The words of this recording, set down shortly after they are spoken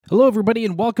Hello, everybody,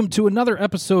 and welcome to another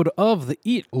episode of the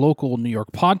Eat Local New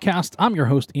York podcast. I'm your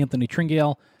host, Anthony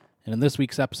Tringale, and in this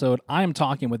week's episode, I am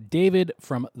talking with David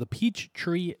from the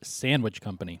Peachtree Sandwich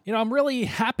Company. You know, I'm really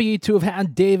happy to have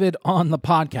had David on the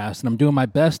podcast, and I'm doing my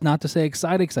best not to say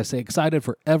excited, because I say excited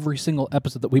for every single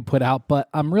episode that we put out, but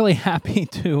I'm really happy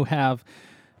to have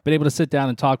been able to sit down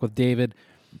and talk with David.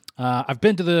 I've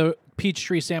been to the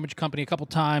Peachtree Sandwich Company a couple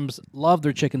times, love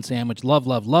their chicken sandwich, love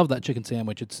that chicken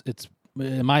sandwich. It's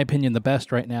in my opinion, the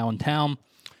best right now in town.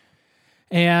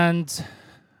 And,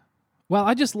 well,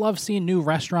 I just love seeing new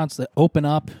restaurants that open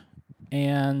up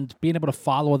and being able to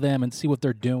follow them and see what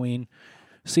they're doing,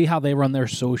 see how they run their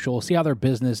social, see how their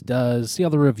business does, see how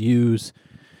the reviews,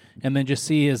 and then just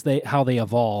see how they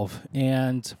evolve.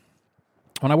 And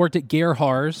when I worked at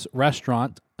Gerhard's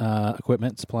restaurant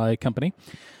equipment supply company,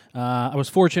 I was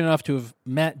fortunate enough to have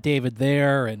met David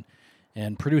there and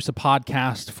produce a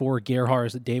podcast for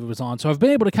Gerhard's that David was on. So I've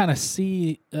been able to kind of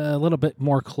see a little bit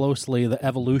more closely the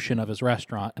evolution of his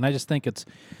restaurant. And I just think it's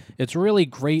really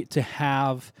great to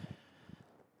have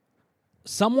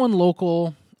someone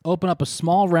local open up a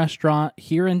small restaurant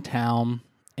here in town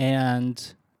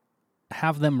and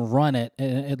have them run it.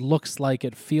 And it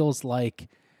feels like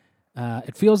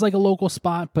a local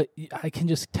spot, but I can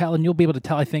just tell, and you'll be able to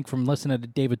tell, I think, from listening to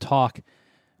David talk,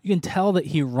 you can tell that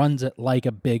he runs it like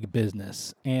a big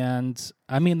business. And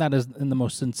I mean that is in the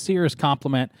most sincerest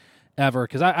compliment ever,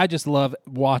 because I just love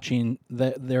watching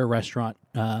their restaurant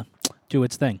do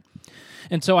its thing.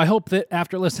 And so I hope that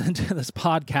after listening to this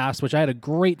podcast, which I had a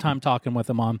great time talking with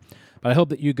him on, but I hope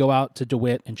that you go out to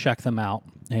DeWitt and check them out.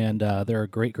 And they're a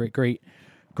great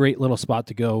little spot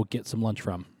to go get some lunch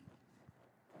from.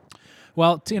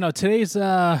 Well, today's,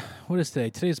 what is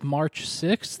today? Today's March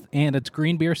 6th, and it's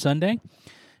Green Beer Sunday.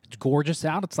 It's gorgeous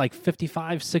out. It's like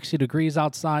 55, 60 degrees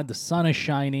outside. The sun is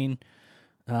shining.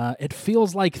 It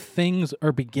feels like things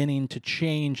are beginning to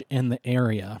change in the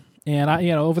area. And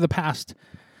over the past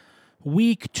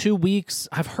week, 2 weeks,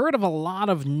 I've heard of a lot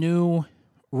of new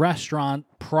restaurant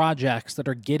projects that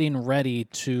are getting ready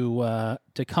to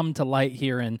come to light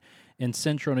here in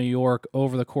central New York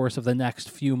over the course of the next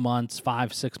few months,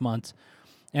 5-6 months.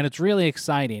 And it's really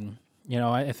exciting. You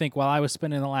know, I think while I was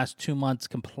spending the last 2 months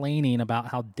complaining about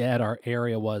how dead our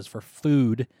area was for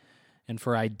food and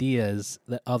for ideas,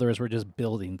 that others were just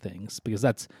building things. Because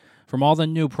that's, from all the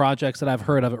new projects that I've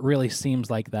heard of, it really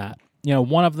seems like that. You know,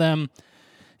 one of them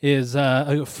is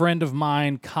a friend of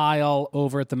mine, Kyle,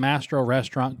 over at the Mastro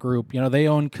Restaurant Group. You know, they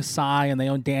own Kasai and they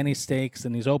own Danny's Steaks,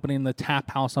 and he's opening the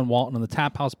Tap House on Walton and the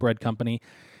Tap House Bread Company.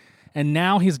 And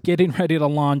now he's getting ready to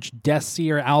launch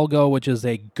Desir Algo, which is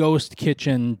a ghost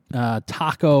kitchen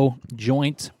taco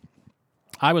joint.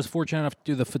 I was fortunate enough to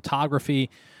do the photography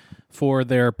for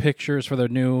their pictures for their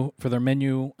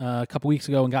menu a couple weeks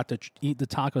ago, and got to eat the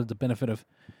tacos. The benefit of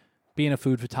being a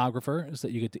food photographer is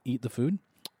that you get to eat the food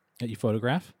that you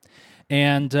photograph.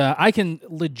 And I can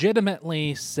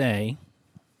legitimately say,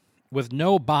 with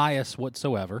no bias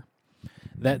whatsoever,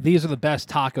 that these are the best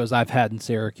tacos I've had in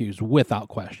Syracuse without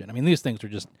question. I mean, these things are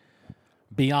just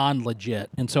beyond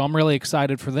legit. And so I'm really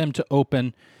excited for them to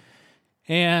open.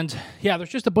 And yeah,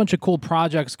 there's just a bunch of cool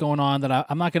projects going on that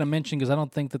I'm not going to mention because I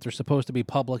don't think that they're supposed to be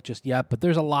public just yet, but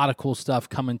there's a lot of cool stuff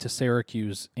coming to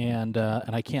Syracuse, and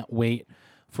I can't wait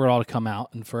for it all to come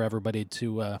out and for everybody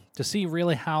to see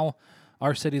really how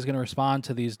our city is going to respond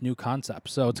to these new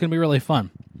concepts. So it's going to be really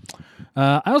fun.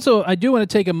 I do want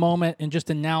to take a moment and just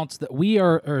announce that we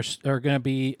are going to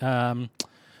be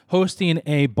hosting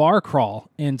a bar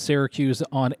crawl in Syracuse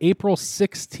on April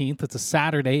 16th. It's a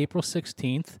Saturday, April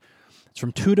 16th. It's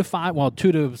from 2 to 5,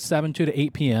 2 to 7, 2 to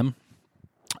 8 p.m.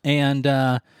 And it's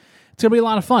going to be a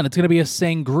lot of fun. It's going to be a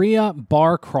sangria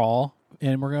bar crawl,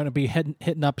 and we're going to be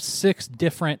hitting up 6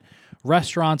 different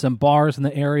restaurants and bars in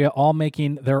the area, all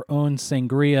making their own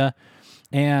sangria.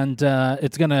 And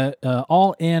it's going to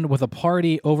all end with a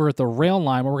party over at the Rail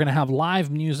Line where we're going to have live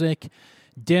music,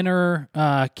 dinner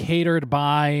catered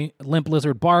by Limp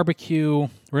Lizard Barbecue. We're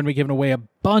going to be giving away a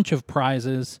bunch of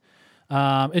prizes.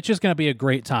 It's just going to be a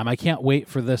great time. I can't wait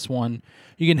for this one.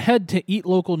 You can head to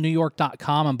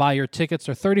eatlocalnewyork.com and buy your tickets.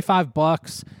 They're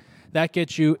 $35. That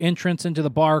gets you entrance into the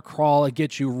bar crawl. It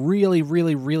gets you really,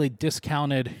 really, really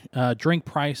discounted drink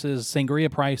prices, sangria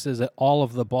prices at all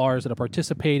of the bars that are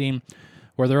participating,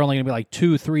 where they're only going to be like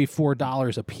 $2, $3,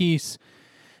 $4 a piece.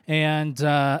 And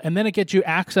then it gets you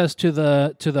access to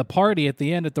the party at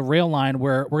the end at the Rail Line,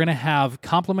 where we're going to have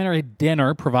complimentary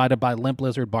dinner provided by Limp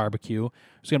Lizard Barbecue.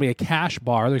 There's going to be a cash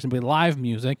bar. There's going to be live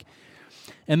music.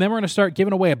 And then we're going to start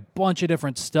giving away a bunch of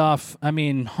different stuff. I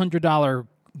mean, $100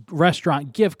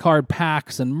 restaurant gift card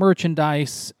packs and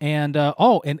merchandise, and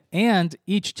and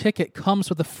each ticket comes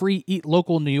with a free Eat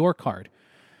Local New York card.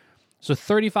 So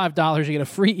 $35, you get a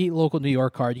free Eat Local New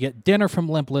York card. You get dinner from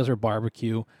Limp Lizard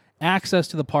Barbecue, access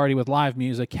to the party with live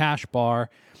music, cash bar,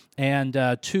 and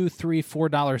 $2, $3, $4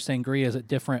 sangrias at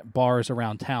different bars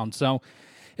around town. So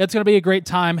it's going to be a great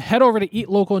time. Head over to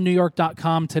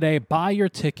eatlocalnewyork.com today. Buy your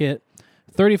ticket.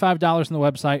 $35 on the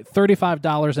website,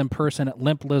 $35 in person at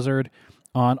Limp Lizard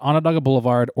on Onondaga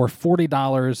Boulevard, or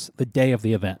 $40 the day of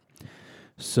the event.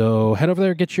 So head over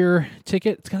there, get your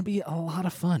ticket. It's going to be a lot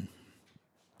of fun.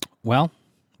 Well,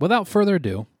 without further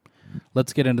ado,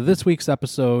 let's get into this week's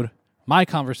episode, my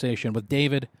conversation with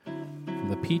David from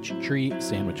the Peachtree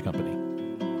Sandwich Company.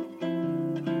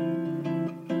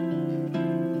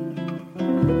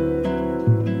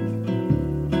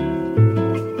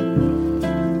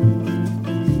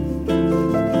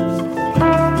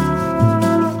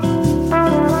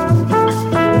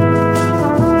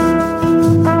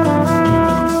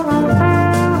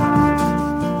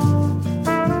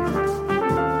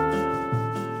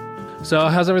 So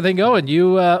how's everything going?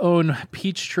 You own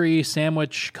Peachtree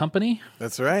Sandwich Company?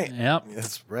 That's right. Yep.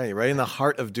 That's right. Right in the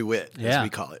heart of DeWitt, Yeah. as we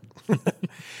call it.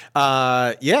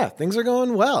 Yeah, things are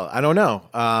going well. I don't know.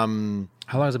 How long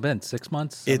has it been? 6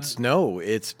 months?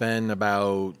 It's been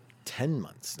about 10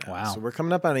 months now. Wow. So we're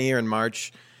coming up on a year in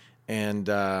March. And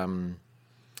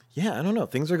yeah, I don't know.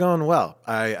 Things are going well.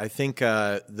 I think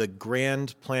the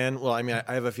grand plan, well, I mean,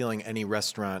 I have a feeling any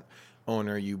restaurant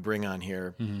owner you bring on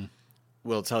here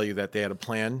will tell you that they had a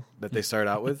plan that they start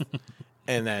out with,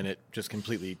 and then it just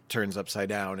completely turns upside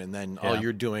down, and then all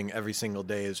you're doing every single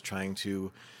day is trying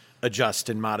to adjust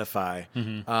and modify.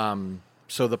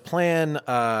 So the plan,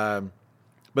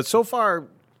 but so far,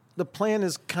 the plan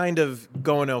is kind of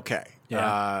going okay.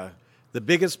 Yeah. The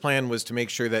biggest plan was to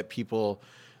make sure that people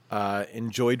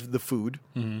enjoyed the food,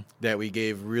 that we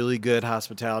gave really good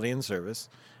hospitality and service,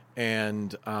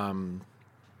 and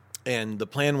the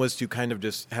plan was to kind of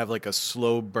just have like a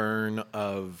slow burn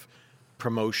of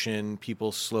promotion,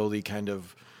 people slowly kind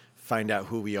of find out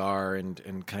who we are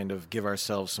and kind of give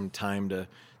ourselves some time to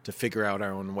figure out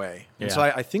our own way. Yeah. And so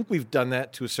I think we've done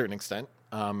that to a certain extent.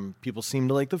 People seem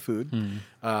to like the food.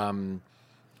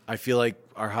 I feel like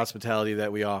our hospitality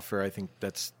that we offer, I think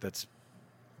that's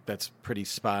pretty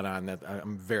spot on. That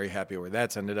I'm very happy where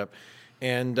that's ended up.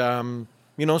 And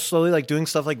slowly like doing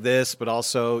stuff like this, but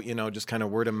also, just kind of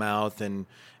word of mouth and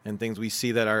things. We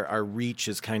see that our reach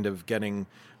is kind of getting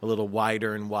a little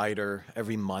wider and wider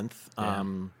every month. Yeah.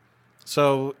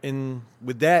 So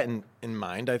with that in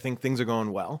mind, I think things are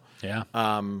going well. Yeah.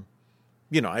 I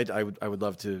would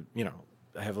love to,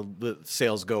 have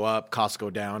sales go up, costs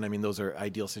go down. I mean, those are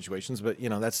ideal situations, but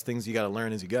that's things you got to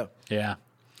learn as you go. Yeah.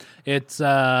 It's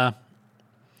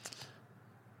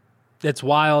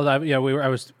wild. I don't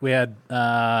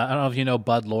know if you know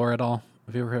Bud Lore at all.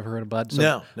 Have you ever heard of Bud?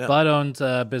 No. Bud owns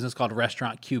a business called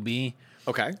Restaurant QB.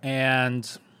 Okay. And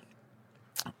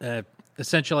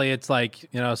essentially it's like,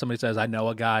 somebody says, I know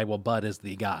a guy. Well, Bud is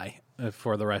the guy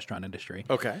for the restaurant industry.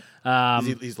 Okay.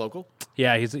 He's local?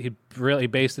 Yeah, he's really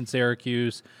based in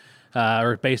Syracuse,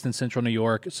 or based in Central New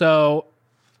York. So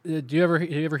did you ever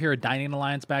hear of Dining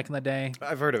Alliance back in the day?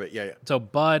 I've heard of it. Yeah. So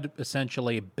Bud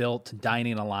essentially built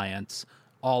Dining Alliance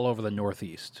all over the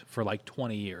Northeast for like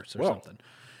 20 years or something.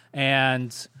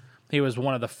 And he was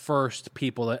one of the first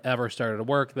people that ever started to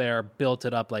work there, built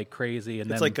it up like crazy.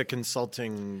 And it's like a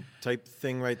consulting type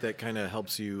thing, right? That kind of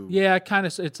helps you. Yeah, kind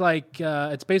of. It's like,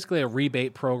 it's basically a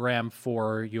rebate program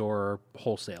for your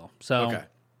wholesale. So, Okay.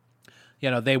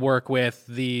 They work with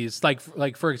these, like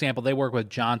for example, they work with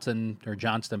Johnston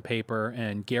paper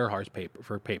and Gerhard's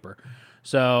paper.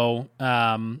 So,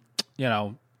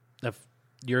 if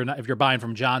you're buying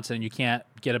from Johnson and you can't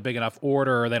get a big enough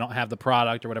order, or they don't have the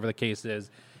product, or whatever the case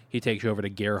is, he takes you over to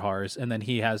Gerhard's, and then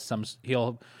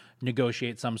he'll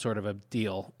negotiate some sort of a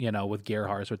deal, with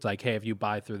Gerhard's. So it's like, hey, if you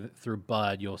buy through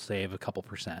Bud, you'll save a couple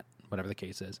 %, whatever the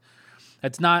case is.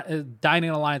 It's not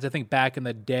Dining Alliance. I think back in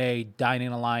the day, Dining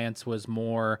Alliance was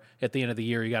more at the end of the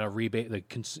year. You got a rebate.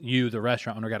 The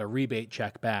restaurant owner, got a rebate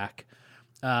check back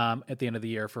at the end of the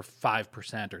year for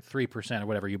 5% or 3% or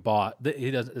whatever you bought.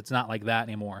 It's not like that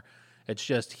anymore. It's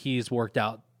just he's worked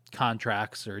out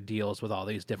contracts or deals with all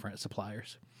these different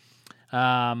suppliers.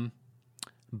 Bud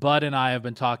and I have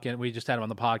been talking. We just had him on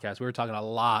the podcast. We were talking a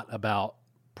lot about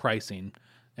pricing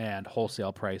and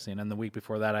wholesale pricing. And the week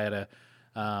before that, I had a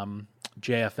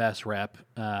JFS rep,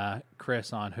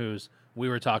 Chris, on we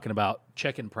were talking about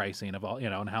chicken pricing of all,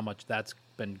 and how much that's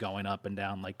been going up and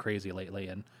down like crazy lately.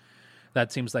 And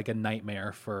that seems like a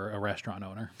nightmare for a restaurant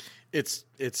owner. It's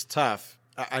tough.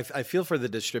 I feel for the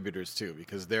distributors too,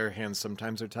 because their hands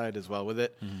sometimes are tied as well with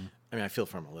it. Mm-hmm. I mean, I feel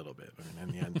for them a little bit, but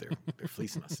in the end, they're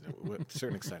fleecing us to a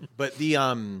certain extent. But yeah,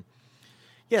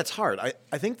 it's hard.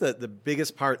 I think that the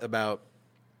biggest part about,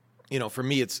 for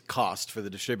me, it's cost. For the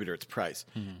distributor, it's price.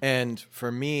 Mm-hmm. And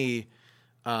for me,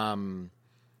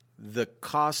 the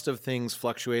cost of things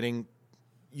fluctuating,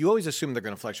 you always assume they're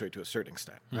going to fluctuate to a certain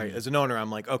extent, right? Mm-hmm. As an owner, I'm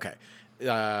like, okay,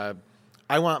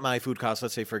 I want my food costs,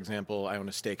 let's say, for example, I own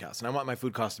a steakhouse, and I want my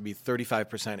food cost to be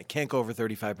 35%. It can't go over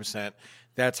 35%.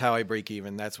 That's how I break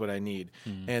even. That's what I need.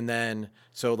 Mm-hmm. And then,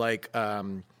 so like,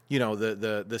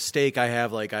 the steak I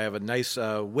have a nice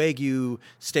Wagyu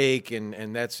steak, and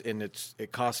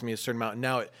it costs me a certain amount. And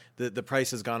now the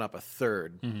price has gone up a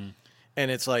third. Mm-hmm.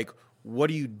 And it's like, what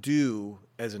do you do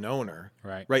as an owner?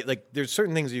 Right. Right. Like, there's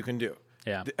certain things you can do.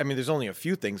 Yeah. I mean, there's only a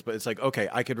few things, but it's like, okay,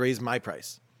 I could raise my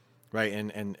price. Right,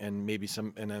 and maybe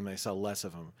some, and then I sell less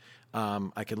of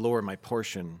them. I could lower my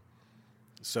portion,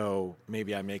 so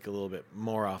maybe I make a little bit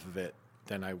more off of it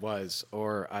than I was,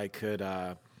 or I could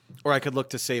look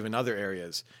to save in other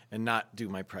areas and not do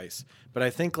my price. But I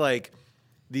think like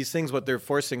these things, what they're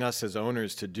forcing us as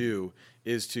owners to do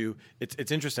is to. It's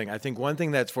interesting. I think one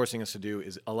thing that's forcing us to do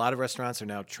is a lot of restaurants are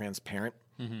now transparent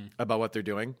about what they're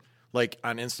doing, like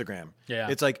on Instagram. Yeah,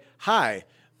 it's like, hi.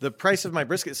 The price of my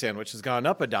brisket sandwich has gone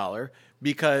up $1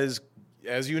 because,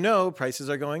 as you know, prices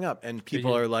are going up. And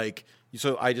people are like,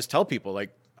 so I just tell people, like,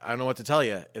 I don't know what to tell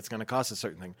you. It's going to cost a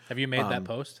certain thing. Have you made that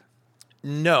post?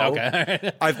 No.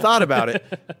 Okay. I've thought about it.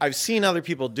 I've seen other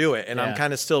people do it, and I'm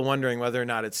kind of still wondering whether or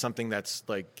not it's something that's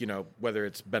like, whether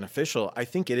it's beneficial. I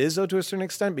think it is, though, to a certain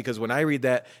extent, because when I read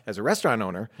that as a restaurant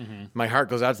owner, my heart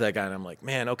goes out to that guy, and I'm like,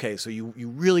 man, okay, so you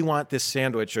really want this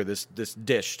sandwich or this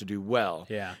dish to do well.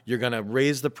 Yeah. You're going to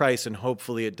raise the price, and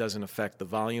hopefully it doesn't affect the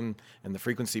volume and the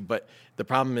frequency. But the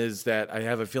problem is that I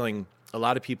have a feeling a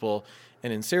lot of people,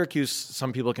 and in Syracuse,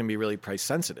 some people can be really price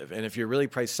sensitive. And if you're really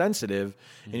price sensitive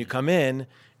and you come in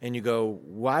and you go,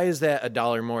 why is that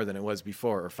 $1 more than it was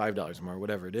before, or $5 more,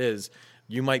 whatever it is,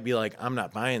 you might be like, I'm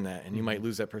not buying that, and you might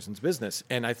lose that person's business.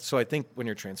 And so I think when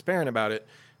you're transparent about it,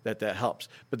 that helps.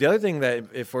 But the other thing that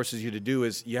it forces you to do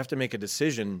is you have to make a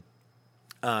decision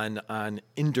on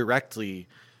indirectly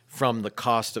from the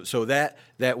cost of, so that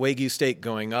Wagyu steak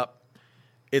going up,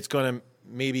 it's going to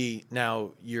maybe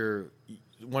now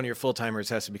one of your full-timers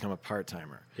has to become a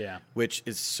part-timer. Yeah. Which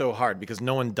is so hard because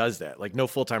no one does that. Like, no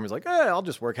full-timer's like, I'll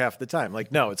just work half the time.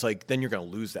 Like, no, it's like, then you're going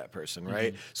to lose that person,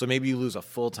 right? Mm-hmm. So maybe you lose a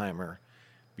full-timer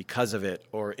because of it,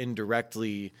 or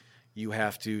indirectly you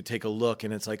have to take a look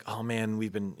and it's like, oh man,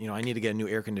 I need to get a new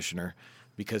air conditioner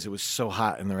because it was so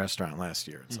hot in the restaurant last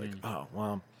year. It's like, oh,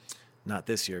 well, not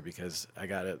this year because I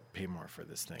got to pay more for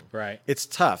this thing. Right. It's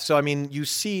tough. So, I mean, you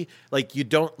see, like, you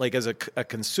don't, like, as a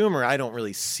consumer, I don't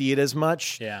really see it as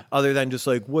much. Yeah. Other than just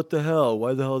like, what the hell?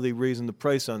 Why the hell are they raising the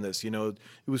price on this? It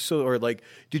was so, or like,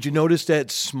 did you notice that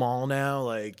it's small now?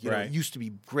 Like, it used to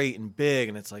be great and big.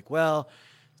 And it's like, well,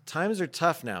 times are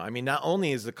tough now. I mean, not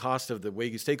only is the cost of the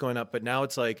Wagyu steak going up, but now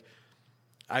it's like,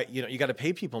 you got to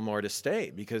pay people more to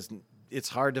stay because it's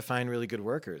hard to find really good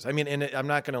workers. I mean, and I'm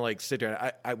not going to like sit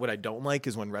there. What I don't like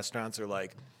is when restaurants are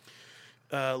like,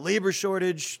 labor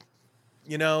shortage,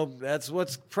 that's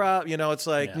what's it's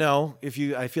like, no,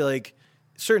 I feel like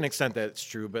certain extent that it's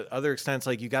true, but other extents,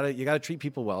 like you gotta treat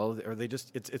people well, or they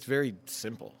just, it's very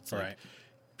simple. It's like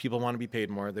people want to be paid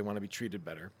more. They want to be treated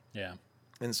better. Yeah.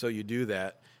 And so you do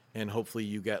that, and hopefully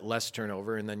you get less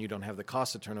turnover, and then you don't have the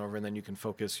cost of turnover, and then you can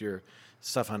focus your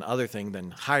stuff on other things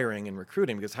than hiring and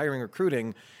recruiting. Because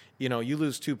recruiting, you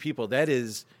lose 2 people. That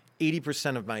is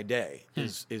 80% of my day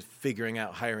is figuring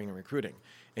out hiring and recruiting.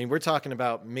 And we're talking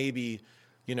about maybe,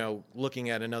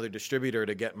 looking at another distributor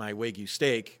to get my Wagyu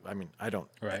steak. I mean, I don't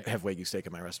have Wagyu steak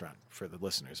in my restaurant for the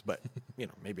listeners, but,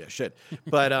 maybe I should.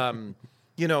 But,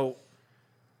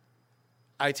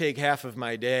 I take half of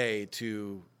my day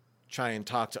to try and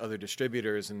talk to other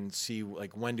distributors and see,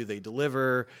 like, when do they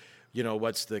deliver?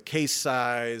 What's the case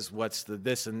size? What's the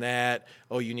this and that?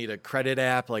 Oh, you need a credit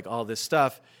app, like all this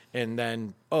stuff. And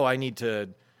then, I need to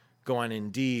go on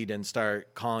Indeed and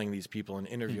start calling these people and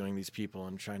interviewing these people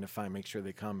and trying to make sure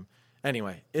they come.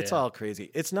 Anyway, it's all crazy.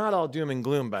 It's not all doom and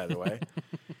gloom, by the way.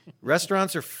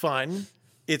 Restaurants are fun.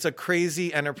 It's a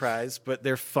crazy enterprise, but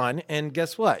they're fun. And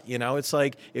guess what? It's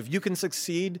like, if you can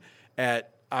succeed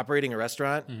at operating a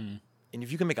restaurant, and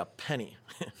if you can make a penny,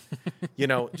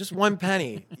 just 1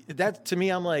 penny, that, to me,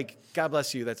 I'm like, God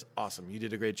bless you. That's awesome. You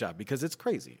did a great job, because it's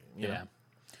crazy. You know?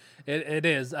 It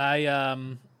is. I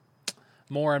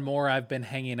more and more I've been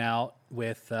hanging out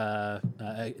with down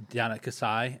at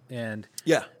Kasai, and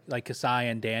like Kasai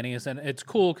and Danny's, and it's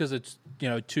cool because it's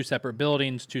two separate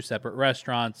buildings, two separate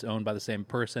restaurants owned by the same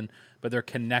person, but they're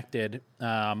connected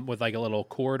with like a little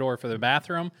corridor for the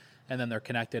bathroom, and then they're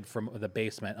connected from the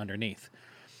basement underneath.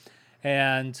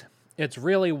 And it's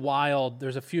really wild.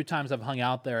 There's a few times I've hung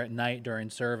out there at night during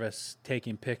service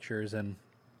taking pictures, and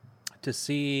to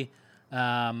see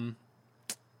the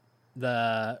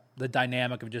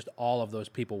dynamic of just all of those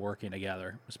people working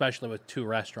together, especially with two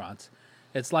restaurants.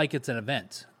 It's like it's an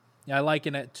event. I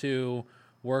liken it to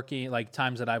working, like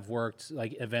times that I've worked,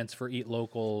 like events for Eat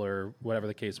Local or whatever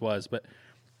the case was, but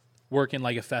working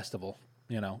like a festival,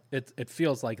 it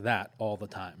feels like that all the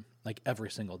time, like every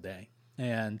single day.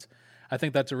 And I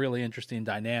think that's a really interesting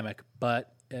dynamic,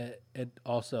 but it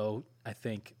also, I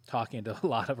think, talking to a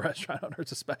lot of restaurant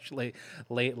owners, especially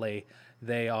lately,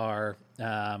 they are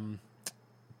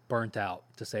burnt out,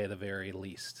 to say the very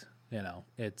least.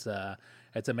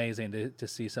 It's amazing to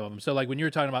see some of them. So, like when you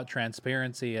were talking about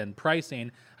transparency and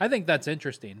pricing, I think that's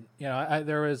interesting.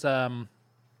 There was.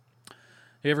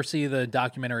 You ever see the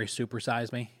documentary Super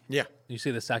Size Me? Yeah. You see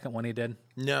the second one he did?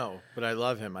 No, but I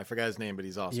love him. I forgot his name, but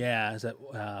he's awesome. Yeah, is that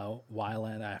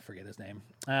Weiland? I forget his name.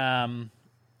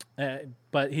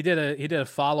 But he did a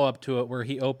follow up to it where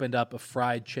he opened up a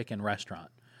fried chicken restaurant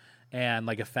and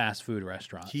like a fast food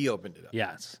restaurant. He opened it up.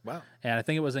 Yes. Wow. And I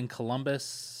think it was in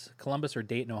Columbus or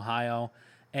Dayton, Ohio,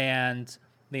 and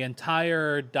the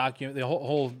entire the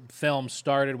whole film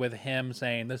started with him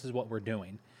saying, "This is what we're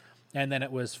doing." And then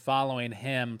it was following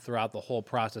him throughout the whole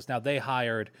process. Now, they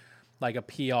hired like a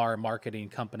PR marketing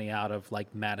company out of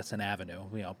like Madison Avenue,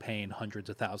 paying hundreds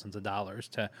of thousands of dollars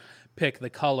to pick the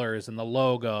colors and the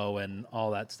logo and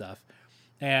all that stuff.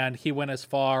 And he went as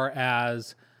far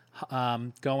as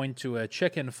going to a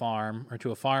chicken farm or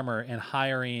to a farmer and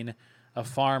hiring a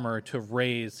farmer to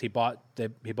raise. He bought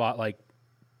like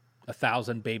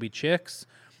 1,000 baby chicks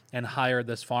and hired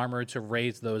this farmer to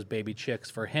raise those baby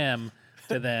chicks for him.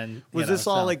 To then was this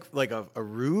all like a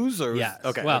ruse or yes?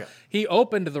 Okay. Well, okay. He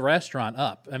opened the restaurant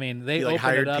up. I mean, they opened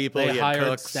hired it up. people, They hired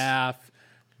cooks. staff.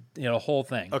 Whole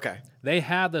thing. Okay. They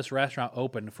had this restaurant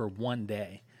open for one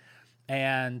day,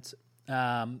 and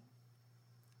the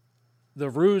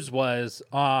ruse was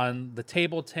on the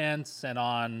table tents and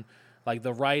on like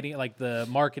the writing, like the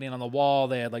marketing on the wall.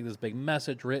 They had like this big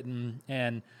message written,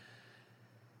 and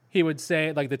he would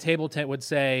say, like the table tent would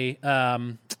say.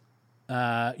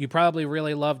 You probably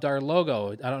really loved our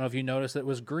logo. I don't know if you noticed it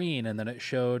was green, and then it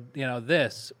showed,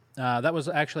 this. That was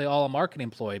actually all a marketing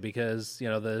ploy because,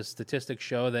 the statistics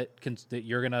show that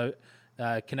you're going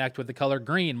to connect with the color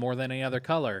green more than any other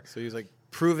color. So he was like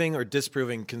proving or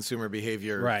disproving consumer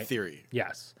behavior theory.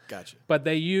 Yes. Gotcha. But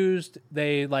they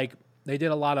did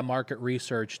a lot of market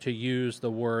research to use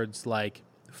the words like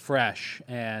fresh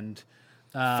and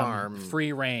farm,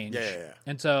 free range. Yeah.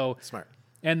 And so Smart.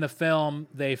 In the film,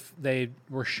 they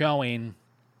were showing,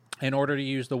 in order to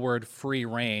use the word free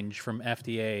range from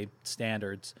FDA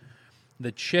standards,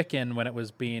 the chicken, when it was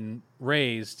being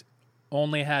raised,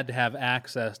 only had to have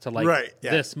access to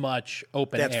this much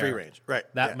open air. That's free range. Right.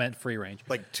 That meant free range.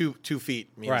 Like 2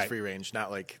 feet means Right. free range,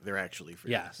 not like they're actually free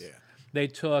Yes. range. Yeah.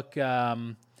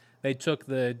 They took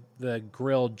the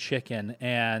grilled chicken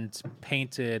and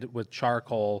painted with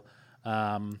charcoal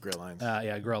Grill lines.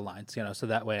 grill lines, so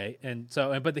that way.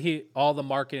 But all the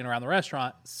marketing around the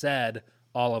restaurant said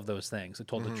all of those things. It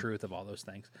told the truth of all those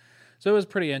things. So it was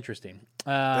pretty interesting.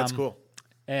 That's cool.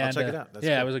 And, I'll check it out. That's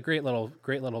cool. It was a great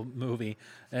little movie,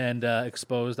 and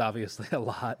exposed obviously a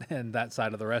lot in that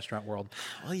side of the restaurant world.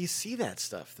 Well, you see that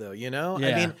stuff though, Yeah.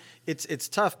 I mean, it's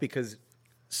tough because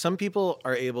some people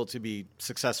are able to be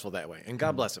successful that way, and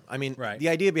God bless them. I mean, Right. the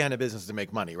idea behind a business is to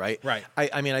make money, right? Right.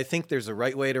 I mean, I think there's a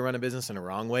right way to run a business and a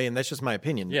wrong way, and that's just my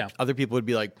opinion. Yeah. Other people would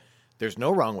be like, there's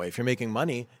no wrong way. If you're making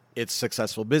money, it's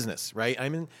successful business, right? I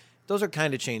mean, those are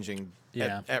kind of changing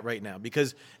at right now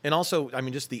because, and also, I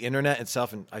mean, just the internet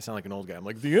itself, and I sound like an old guy. I'm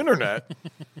like, the internet.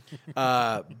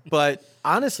 But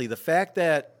honestly, the fact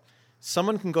that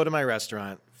someone can go to my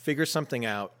restaurant, figure something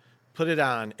out, put it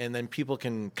on, and then people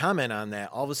can comment on that,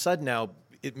 all of a sudden now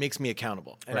it makes me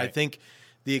accountable. And I Right. think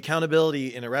the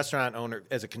accountability in a restaurant owner,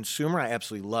 as a consumer, I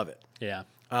absolutely love it. Yeah.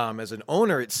 As an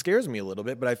owner, it scares me a little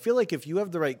bit, but I feel like if you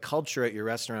have the right culture at your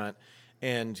restaurant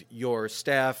and your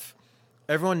staff,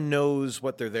 everyone knows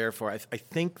what they're there for, I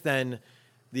think then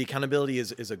the accountability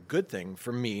is a good thing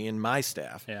for me and my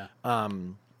staff. Yeah.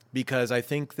 Because I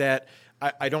think that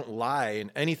I don't lie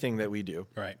in anything that we do.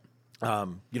 Right.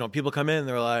 People come in and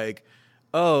they're like,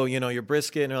 oh, your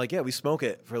brisket. And they're like, yeah, we smoke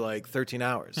it for like 13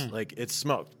 hours. Like it's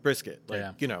smoked brisket.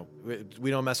 Like,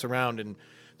 we don't mess around. And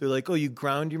they're like, oh, you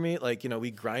ground your meat? Like, we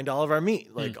grind all of our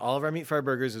meat. Like, all of our meat for our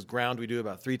burgers is ground. We do it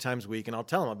about 3 times a week. And I'll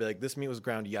tell them, I'll be like, this meat was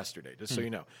ground yesterday, just so you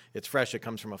know. It's fresh. It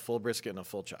comes from a full brisket and a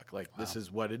full chuck. Like, this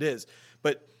is what it is.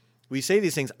 But we say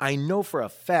these things. I know for a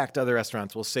fact other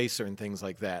restaurants will say certain things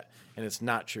like that, and it's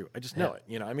not true. I just know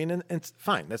it. I mean, and it's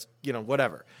fine. That's,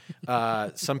 whatever.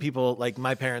 Some people, like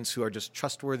my parents, who are just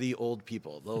trustworthy old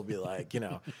people, they'll be like,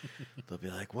 they'll be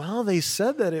like, well, they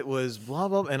said that it was blah,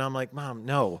 blah. And I'm like, Mom,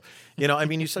 no. I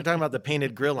mean, you start talking about the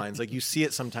painted grill lines. Like, you see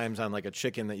it sometimes on like a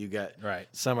chicken that you get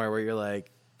somewhere where you're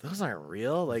like, those aren't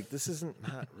real. Like, this isn't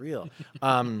not real.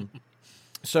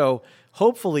 So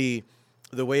hopefully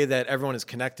the way that everyone is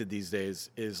connected these days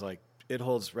is like it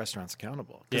holds restaurants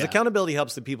accountable. Because accountability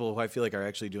helps the people who I feel like are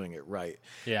actually doing it right.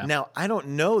 Yeah. Now, I don't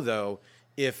know, though,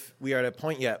 if we are at a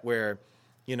point yet where,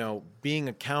 being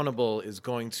accountable is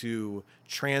going to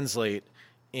translate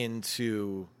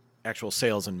into actual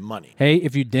sales and money. Hey,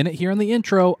 if you didn't hear in the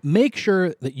intro, make sure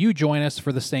that you join us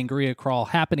for the Sangria Crawl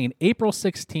happening April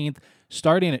 16th,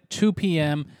 starting at 2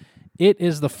 p.m., It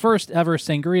is the first ever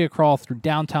Sangria Crawl through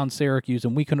downtown Syracuse,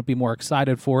 and we couldn't be more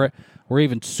excited for it. We're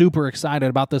even super excited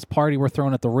about this party we're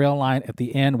throwing at the rail line at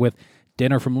the end with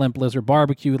dinner from Limp Lizard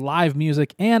Barbecue, live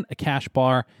music, and a cash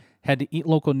bar. Head to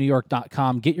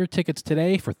eatlocalnewyork.com. Get your tickets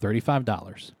today for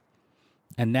 $35.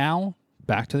 And now,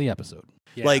 back to the episode.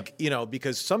 Yeah. Like,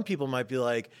 because some people might be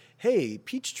like, hey,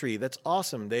 Peachtree, that's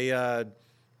awesome. They, I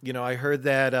heard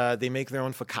that they make their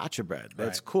own focaccia bread.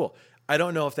 That's cool. I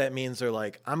don't know if that means they're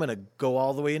like, I'm going to go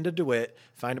all the way into DeWitt,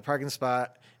 find a parking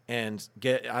spot, and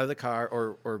get out of the car,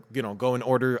 or go and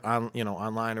order on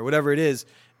online or whatever it is,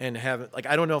 and have it. Like,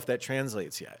 I don't know if that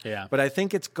translates yet. Yeah. But I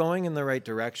think it's going in the right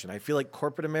direction. I feel like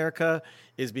corporate America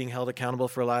is being held accountable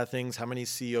for a lot of things. How many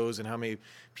CEOs and how many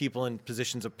people in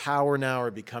positions of power now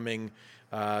are becoming.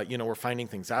 We're finding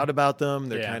things out about them.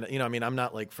 They're kind of, I'm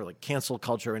not like for like cancel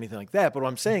culture or anything like that. But what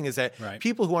I'm saying is that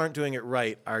people who aren't doing it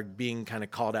right are being kind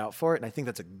of called out for it. And I think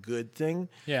that's a good thing.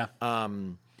 Yeah.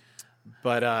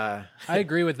 But I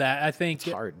agree with that. I think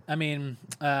it's hard. I mean,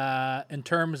 in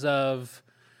terms of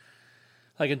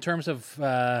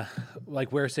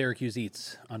where Syracuse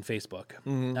eats on Facebook,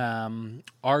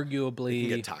 arguably it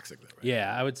can get toxic that way.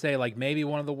 Yeah, I would say like maybe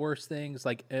one of the worst things.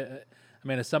 Like,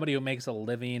 as somebody who makes a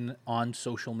living on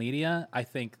social media, I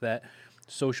think that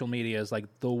social media is like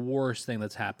the worst thing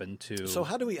that's happened to. So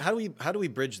how do we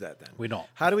bridge that then? We don't.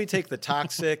 How do we take the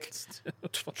toxic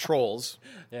trolls,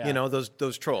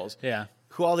 those trolls,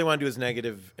 who all they want to do is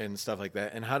negative and stuff like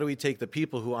that, and how do we take the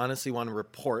people who honestly want to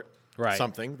report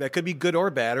something that could be good or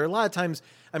bad, or a lot of times,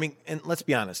 and let's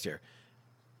be honest here,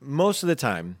 most of the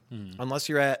time, unless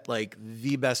you're at like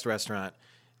the best restaurant,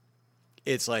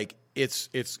 it's like it's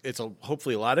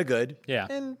hopefully a lot of good,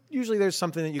 and usually there's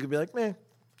something that you could be like, meh.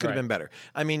 Could have been better.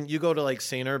 You go to like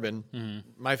St. Urban,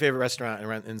 my favorite restaurant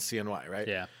in CNY, right?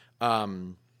 Yeah. I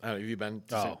don't know, have you been?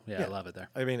 To I love it there.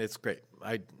 It's great.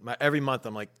 Every month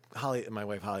I'm like, Holly, my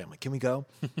wife Holly, I'm like, can we go?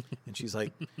 And she's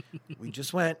like, we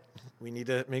just went. We need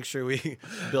to make sure we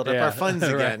build up our funds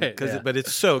again, but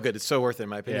it's so good. It's so worth it in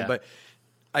my opinion. But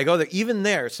I go there. Even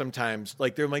there, sometimes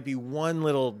like there might be one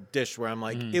little dish where I'm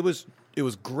like, it was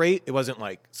great. It wasn't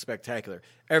like spectacular.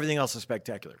 Everything else is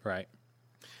spectacular. Right.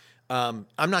 I'm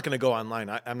not going to go online.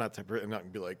 I'm not going to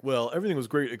be like, well, everything was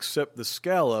great except the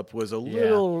scallop was a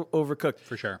little overcooked.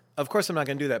 For sure. Of course, I'm not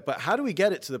going to do that. But how do we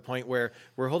get it to the point where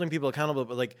we're holding people accountable?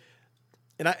 But like,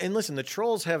 and listen, the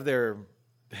trolls have their,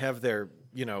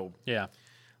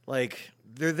 like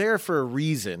they're there for a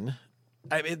reason.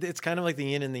 It's kind of like the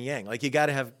yin and the yang. Like you got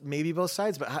to have maybe both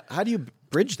sides. But how do you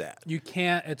bridge that? You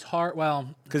can't. It's hard.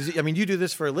 Well, because you do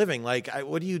this for a living. Like,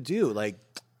 what do you do? Like,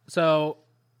 so.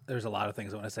 There's a lot of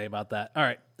things I want to say about that. All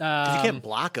right. You can't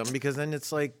block them because then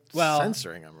it's like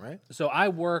censoring them, right? So I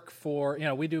work for,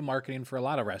 we do marketing for a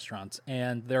lot of restaurants,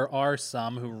 and there are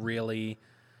some who really,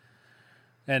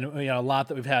 and a lot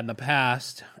that we've had in the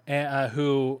past,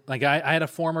 who, like I had a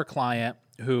former client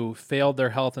who failed their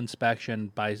health inspection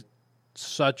by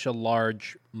such a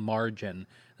large margin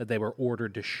that they were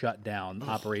ordered to shut down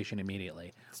operation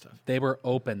immediately. They were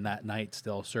open that night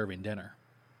still serving dinner.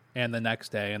 And the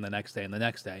next day, and the next day, and the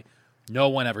next day. No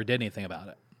one ever did anything about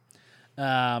it.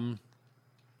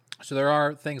 So there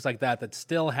are things like that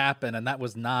still happen, and that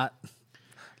was not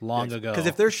long ago. Because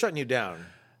if they're shutting you down,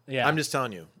 I'm just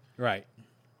telling you. Right.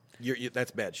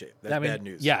 That's bad shape. That's bad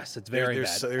news. Yes, it's very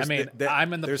bad.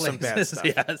 I'm in the there's places. Some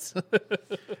bad stuff. Yes.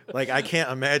 Like I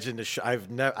can't imagine. I've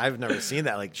never seen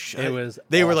that. Like it was.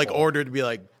 They awful. were like ordered to be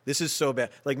like, this is so bad.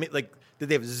 Like. Did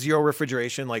they have zero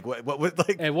refrigeration? Like what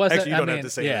like it wasn't. Actually, you don't have to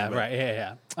say. Yeah, that, right.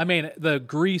 Yeah. The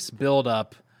grease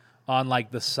buildup on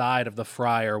like the side of the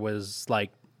fryer was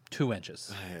like 2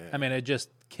 inches. Yeah. I mean, it just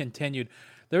continued.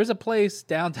 There's a place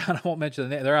downtown. I won't mention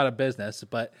the name. They're out of business,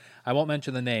 but I won't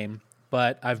mention the name.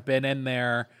 But I've been in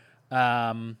there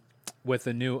with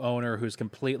the new owner who's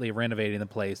completely renovating the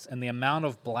place, and the amount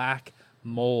of black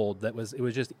mold it was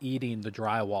just eating the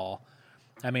drywall.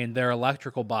 I mean, their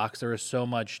electrical box, there is so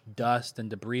much dust and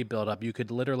debris buildup. You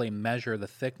could literally measure the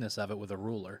thickness of it with a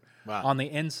ruler on the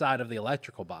inside of the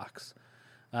electrical box.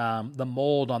 The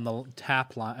mold on the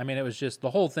tap line. I mean, it was just,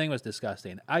 the whole thing was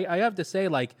disgusting. I have to say,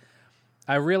 like,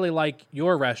 I really like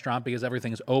your restaurant because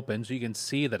everything's open, so you can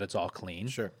see that it's all clean.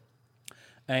 Sure.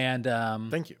 And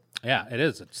thank you. Yeah, it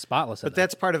is. It's spotless. But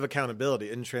that's part of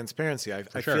accountability and transparency. I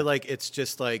feel like it's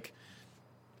just like,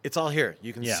 it's all here.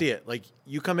 You can see it. Like,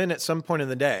 you come in at some point in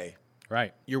the day.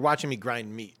 Right. You're watching me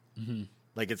grind meat. Mm-hmm.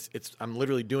 Like, I'm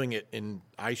literally doing it in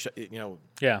eye shot,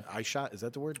 eye shot. Is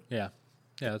that the word? Yeah.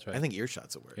 Yeah, that's right. I think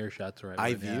earshot's a word. Earshot's right.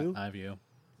 Eye view? Yeah, eye view.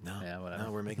 No. Yeah, whatever.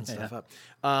 No, we're making stuff up.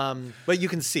 But you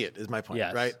can see it, is my point,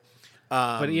 right?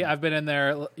 But yeah, I've been in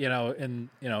there,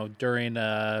 during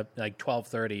like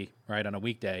 12:30, right, on a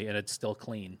weekday, and it's still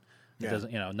clean. It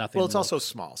doesn't, nothing. Well, it's also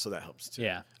small, so that helps too.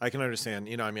 Yeah, I can understand.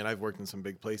 I've worked in some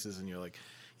big places, and you're like,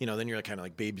 then you're kind of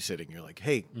like babysitting. You're like,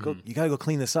 hey, go, you got to go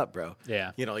clean this up, bro.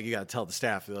 Yeah. Like, you got to tell the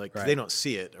staff, like, 'cause they don't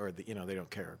see it, or they don't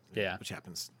care. Yeah, which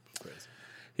happens.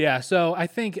 Yeah. So I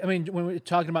think, when we're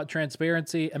talking about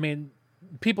transparency,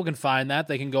 people can find that.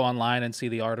 They can go online and see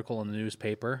the article in the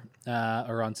newspaper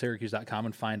or on Syracuse.com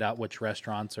and find out which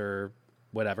restaurants or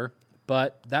whatever.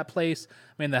 But that place,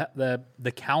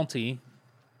 the county,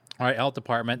 all right, health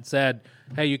department said,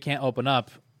 hey, you can't open up,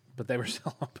 but they were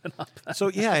still open up. So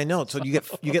yeah, I know. So you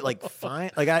get like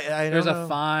fine. Like I there's don't know. A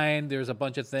fine. There's a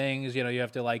bunch of things. You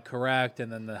have to like correct,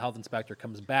 and then the health inspector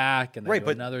comes back and they do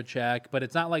another check. But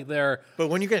it's not like they're. But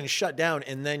when you're getting shut down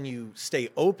and then you stay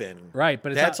open, right?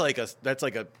 But that's like a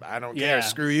I don't care.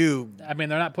 Screw you. They're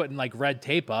not putting like red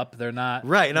tape up. They're not.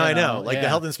 Right. No, I know. Like the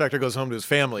health inspector goes home to his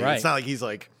family. Right. It's not like he's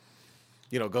like.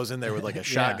 Goes in there with like a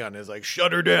shotgun and is like,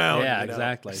 shut her down. Yeah,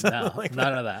 exactly. No, like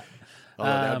none of that. Oh,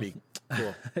 that'd be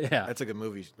cool. Yeah. That's like a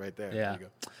movie right there. Yeah. There you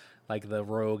go. Like the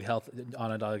rogue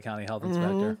Onondaga County health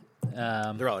inspector.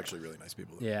 They're all actually really nice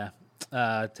people, though.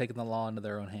 Yeah. Taking the law into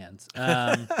their own hands.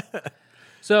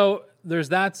 So there's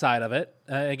that side of it.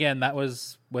 Again, that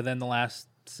was within the last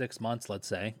 6 months, let's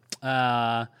say.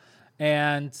 And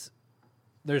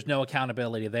there's no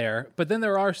accountability there. But then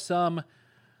there are some,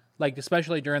 like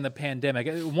especially during the pandemic,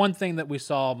 one thing that we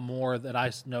saw more, that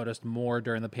I noticed more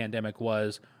during the pandemic,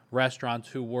 was restaurants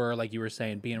who were, like you were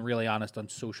saying, being really honest on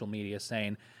social media,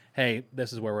 saying, hey,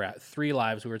 this is where we're at. 3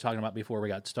 Lives, we were talking about before we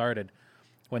got started.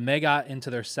 When they got into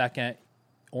their second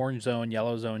orange zone,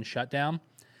 yellow zone shutdown,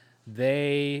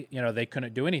 they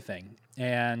couldn't do anything.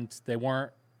 And they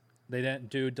didn't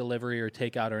do delivery or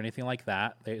takeout or anything like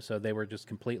that. So they were just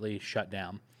completely shut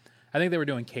down. I think they were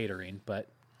doing catering, but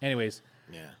anyways.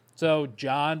 Yeah. So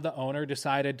John, the owner,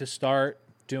 decided to start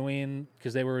doing,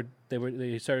 because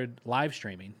they started live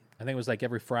streaming. I think it was like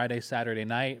every Friday, Saturday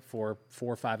night for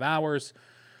 4 or 5 hours.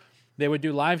 They would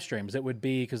do live streams. It would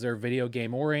be, because they're video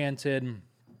game oriented,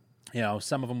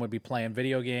 some of them would be playing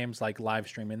video games, like live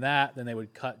streaming that. Then they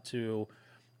would cut to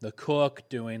the cook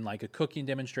doing like a cooking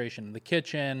demonstration in the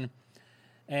kitchen.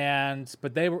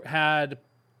 But they had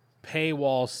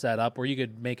paywalls set up where you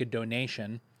could make a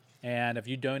donation. And if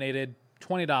you donated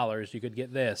 $20, you could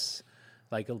get this,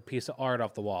 like a piece of art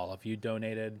off the wall. If you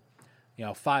donated,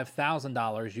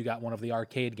 $5,000, you got one of the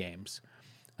arcade games.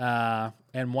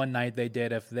 And one night they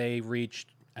did, if they reached,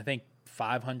 I think,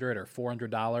 $500 or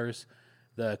 $400,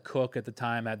 the cook at the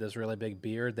time had this really big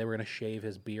beard. They were going to shave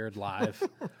his beard live.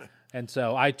 And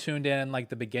so I tuned in like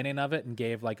the beginning of it and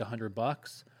gave like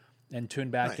 $100 and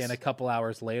tuned back in a couple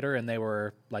hours later, and they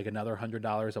were like another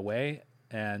 $100 away.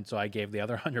 And so I gave the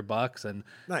other $100, and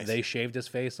they shaved his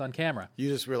face on camera. You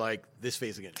just were like, this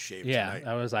face is getting shaved tonight.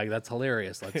 I was like, that's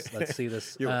hilarious. Let's see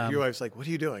this. Your wife's like, what are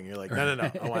you doing? You're like,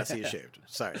 no. I want to see you shaved.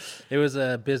 Sorry. It was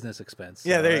a business expense.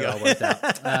 Yeah, there you go. It all worked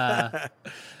out.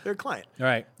 They're a client.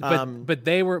 Right.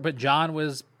 But John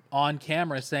was on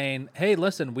camera saying, hey,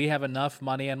 listen, we have enough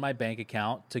money in my bank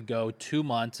account to go 2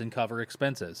 months and cover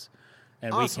expenses.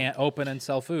 And we can't open and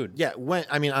sell food. Yeah.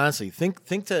 Honestly, think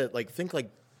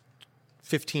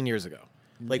 15 years ago.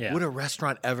 Would a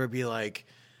restaurant ever be like,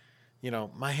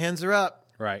 my hands are up.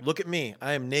 Right. Look at me.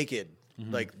 I am naked.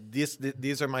 Mm-hmm. Like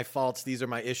these are my faults. These are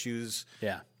my issues.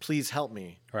 Yeah. Please help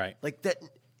me. Right. Like that.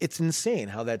 It's insane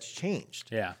how that's changed.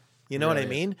 Yeah. You know what I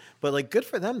mean? But like, good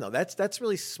for them though. That's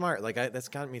really smart. Like that's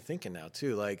got me thinking now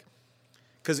too. Like,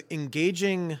 because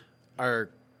engaging our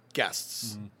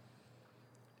guests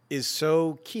is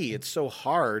so key. It's so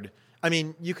hard. I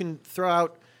mean, you can throw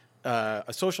out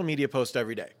a social media post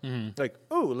every day. Like,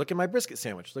 oh, look at my brisket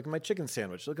sandwich. Look at my chicken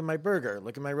sandwich. Look at my burger.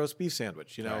 Look at my roast beef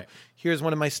sandwich. You know, Right. here's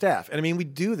one of my staff. And I mean, we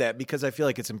do that because I feel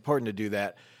like it's important to do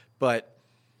that, but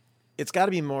it's got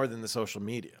to be more than the social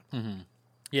media.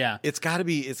 Yeah. It's got to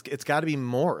be. It's got to be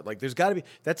more. Like, there's got to be.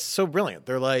 That's so brilliant.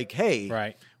 They're like, hey,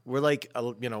 Right. we're like,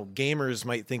 you know, gamers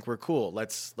might think we're cool.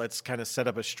 Let's kind of set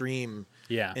up a stream,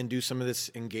 Yeah. and do some of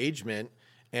this engagement,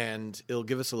 and it'll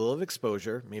give us a little of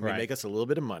exposure, maybe Right. make us a little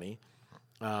bit of money.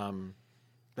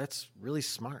 That's really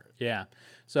smart. Yeah.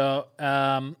 So,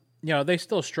 you know, they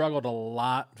still struggled a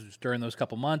lot during those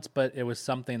couple months, but it was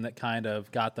something that kind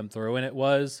of got them through. And it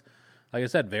was, like I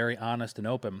said, very honest and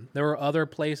open. There were other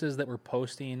places that were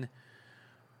posting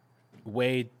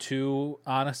way too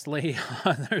honestly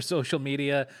on their social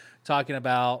media, talking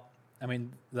about, I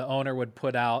mean, the owner would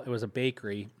put out, it was a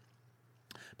bakery,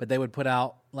 but they would put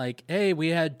out like, hey, we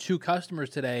had 2 customers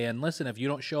today, and listen, if you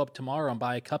don't show up tomorrow and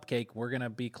buy a cupcake, we're going to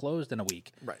be closed in a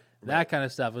week. Right. That kind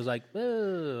of stuff was like,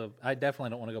 ugh, I definitely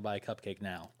don't want to go buy a cupcake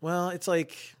now. Well, it's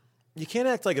like you can't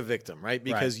act like a victim, right?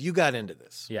 Because you got into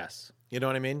this. Yes. You know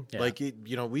what I mean? Yeah. Like,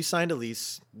 you know, we signed a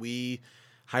lease. We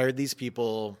hired these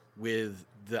people with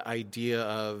the idea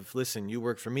of, listen, you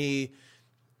work for me,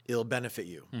 it'll benefit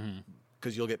you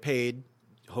because you'll get paid.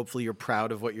 Hopefully you're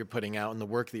proud of what you're putting out and the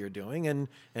work that you're doing. And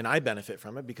I benefit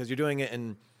from it because you're doing it.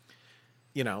 And,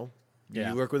 you know,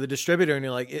 you work with a distributor and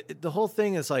you're like, the whole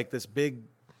thing is like this big,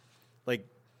 like,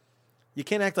 you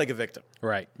can't act like a victim.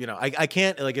 Right. You know, I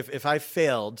can't, like, if I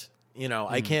failed, you know,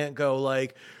 I can't go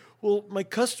like, well, my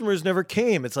customers never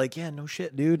came. It's like, yeah, no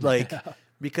shit, dude. Like,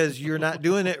 because you're not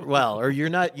doing it well, or you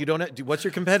don't, what's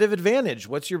your competitive advantage?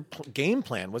 What's your game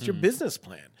plan? What's your business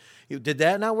plan? Did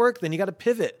that not work? Then you got to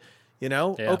pivot, you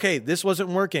know? Yeah. Okay, this wasn't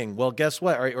working. Well, guess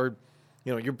what? Or,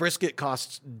 you know, your brisket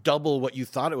costs double what you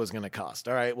thought it was going to cost.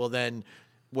 All right, well then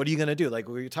what are you going to do? Like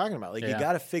what you're talking about. Like, you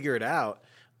got to figure it out.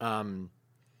 My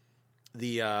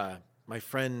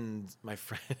friend's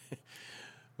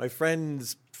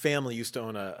family used to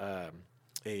own a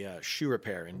shoe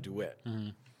repair in DeWitt,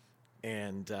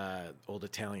 and old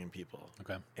Italian people.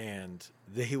 Okay, and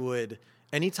they would,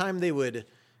 anytime they would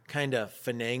kind of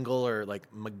finagle or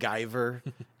like MacGyver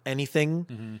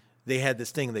anything, they had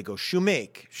this thing. They go shoe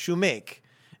make,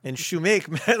 and shoe make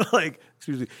meant like,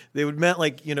 excuse me, they would meant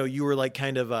like, you know, you were like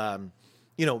kind of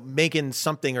you know, making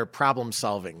something or problem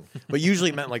solving, but usually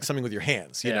it meant like something with your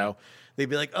hands, you know. They'd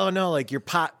be like, oh no, like your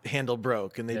pot handle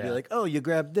broke. And they'd be like, oh, you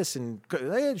grabbed this and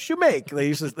shoe make.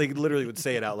 They literally would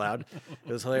say it out loud.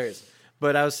 It was hilarious.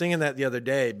 But I was singing that the other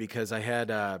day because I had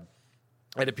a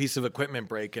piece of equipment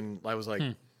break and I was like,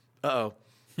 uh-oh,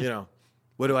 you know,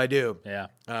 what do I do? Yeah.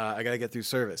 I got to get through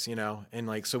service, you know? And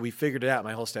like, so we figured it out,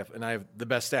 my whole staff, and I have the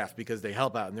best staff because they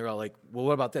help out and they're all like, well,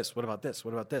 what about this? What about this?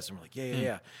 What about this? And we're like,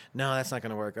 yeah. No, that's not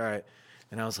going to work. All right.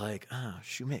 And I was like,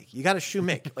 shoe make. You got to shoe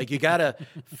make. Like, you got to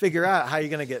figure out how you're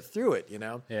going to get through it, you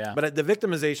know? Yeah. But the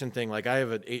victimization thing, like, I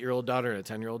have an 8-year-old daughter and a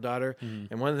 10-year-old daughter.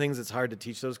 And one of the things that's hard to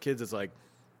teach those kids is, like,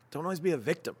 don't always be a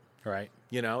victim. Right.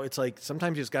 You know, it's like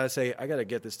sometimes you just got to say, I got to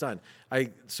get this done.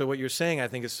 So what you're saying, I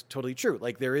think, is totally true.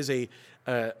 Like, there is a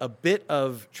bit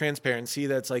of transparency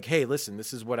that's like, hey, listen,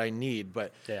 this is what I need.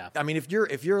 But, I mean, if you're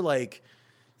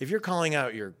calling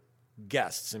out your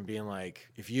guests and being like,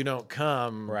 if you don't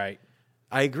come, right.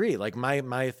 I agree. Like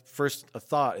my first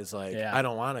thought is like, I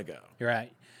don't want to go. You're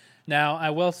right. Now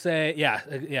I will say,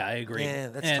 I agree. Yeah,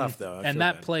 that's tough though. And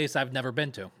that place I've never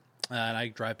been to, and I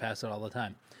drive past it all the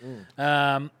time.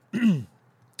 I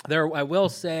will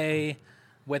say,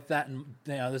 with that, you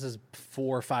know, this is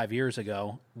 4 or 5 years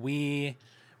ago. We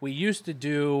used to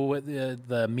do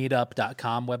the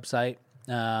meetup.com website,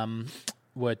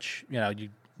 which, you know,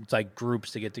 it's like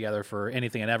groups to get together for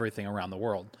anything and everything around the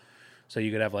world. So you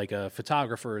could have like a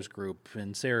photographers group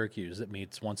in Syracuse that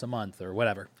meets once a month or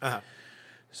whatever.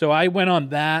 So I went on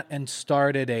that and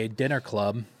started a dinner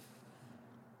club,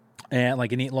 and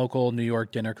like an Eat Local New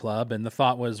York dinner club. And the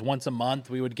thought was once a month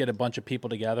we would get a bunch of people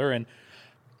together and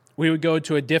we would go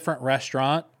to a different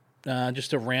restaurant,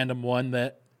 just a random one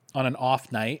that on an off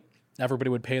night, everybody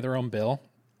would pay their own bill.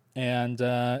 And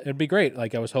it'd be great.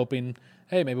 Like I was hoping,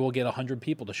 hey, maybe we'll get 100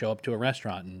 people to show up to a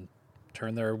restaurant and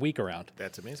turn their week around.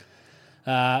 That's amazing.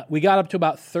 We got up to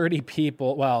about 30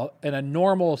 people. Well, in a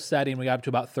normal setting, we got up to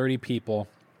about 30 people.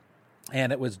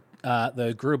 And it was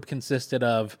the group consisted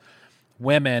of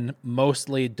women,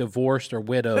 mostly divorced or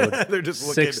widowed, They're just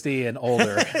 60 and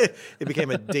older. It became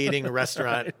a dating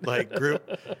restaurant like group.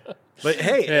 But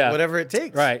hey, Yeah. whatever it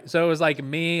takes. Right. So it was like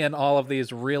me and all of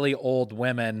these really old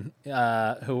women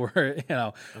who were,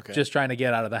 just trying to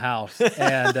get out of the house.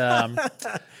 And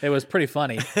it was pretty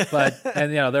funny.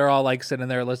 And they're all like sitting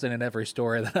there listening to every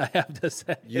story that I have to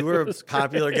say. You were a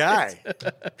popular guy.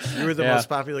 You were the most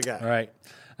popular guy.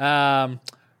 Right.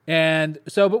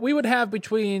 But we would have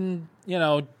between,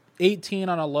 18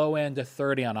 on a low end to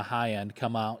 30 on a high end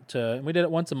come out and we did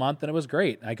it once a month and it was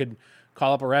great. I could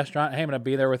call up a restaurant. Hey, I'm going to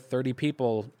be there with 30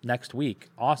 people next week.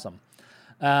 Awesome.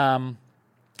 There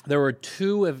were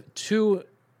two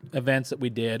events that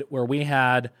we did where we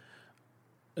had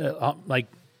like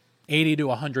 80 to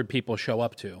 100 people show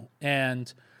up to.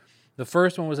 And the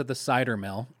first one was at the cider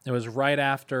mill. It was right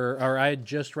after, or I had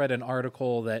just read an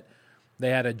article that they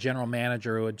had a general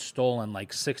manager who had stolen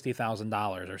like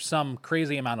 $60,000 or some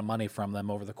crazy amount of money from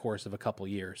them over the course of a couple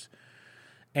years.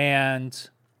 And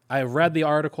I read the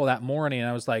article that morning and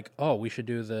I was like, oh, we should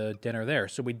do the dinner there.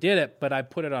 So we did it, but I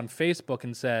put it on Facebook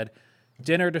and said,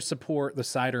 dinner to support the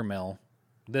cider mill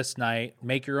this night.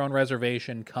 Make your own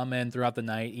reservation. Come in throughout the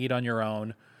night. Eat on your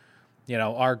own.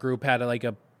 Our group had like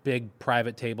a big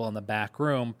private table in the back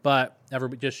room, but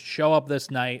everybody just show up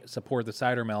this night, support the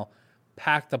cider mill.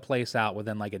 Packed the place out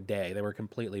within like a day. They were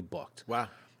completely booked. Wow.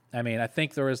 I mean, I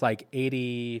think there was like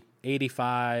 80,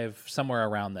 85, somewhere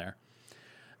around there.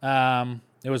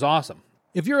 It was awesome.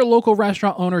 If you're a local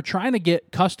restaurant owner trying to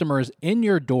get customers in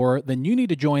your door, then you need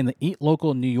to join the Eat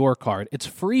Local New York card. It's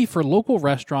free for local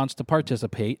restaurants to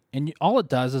participate, and all it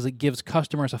does is it gives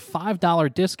customers a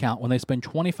 $5 discount when they spend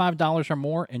 $25 or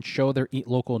more and show their Eat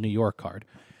Local New York card.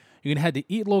 You can head to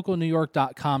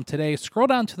eatlocalnewyork.com today. Scroll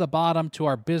down to the bottom to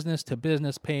our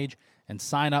business-to-business page and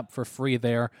sign up for free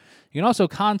there. You can also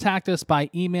contact us by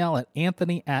email at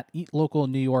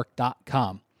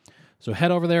anthony@eatlocalnewyork.com. So head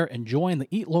over there and join the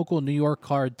Eat Local New York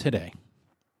card today.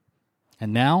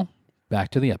 And now,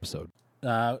 back to the episode.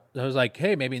 I was like,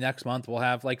 hey, maybe next month we'll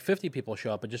have like 50 people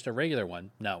show up, but just a regular one.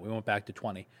 No, we went back to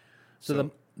 20. So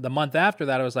the month after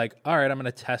that, I was like, all right, I'm going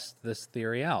to test this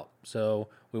theory out. So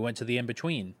we went to the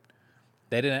in-between.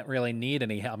 They didn't really need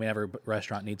any help. I mean, every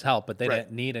restaurant needs help, but they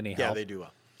didn't need any help. Yeah, they do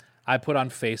well. I put on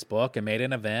Facebook and made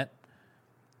an event,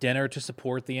 dinner to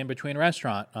support the in-between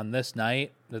restaurant on this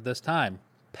night at this time.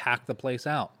 Pack the place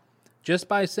out. Just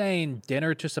by saying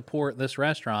dinner to support this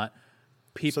restaurant,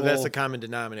 people... So that's the common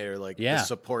denominator, like the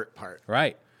support part.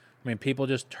 Right. I mean, people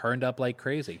just turned up like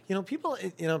crazy. People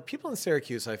in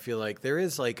Syracuse, I feel like there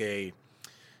is a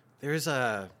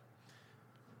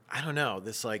I don't know,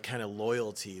 this like kind of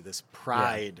loyalty, this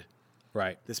pride. Yeah.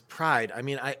 Right. This pride. I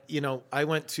mean, I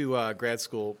went to grad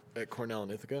school at Cornell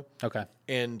in Ithaca. Okay.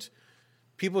 And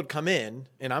people would come in,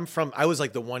 and I was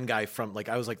like the one guy from, like,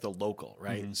 I was like the local,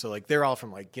 right? Mm-hmm. So like they're all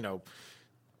from like,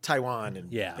 Taiwan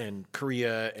and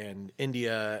Korea and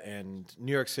India and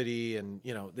New York City, and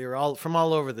they were all from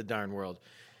all over the darn world.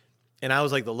 And I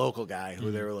was like the local guy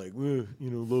who they were like,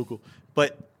 local.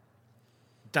 But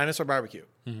Dinosaur Barbecue.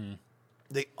 Mm-hmm.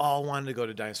 They all wanted to go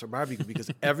to Dinosaur Barbecue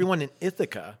because everyone in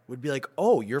Ithaca would be like,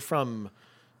 oh, you're from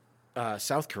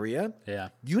South Korea? Yeah.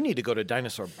 You need to go to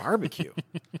Dinosaur Barbecue.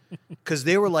 Because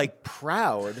they were like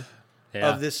proud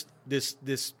of this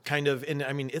kind of, and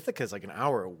I mean, Ithaca is like an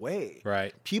hour away.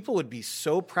 Right. People would be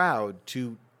so proud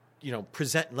to,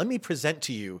 let me present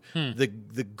to you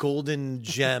the golden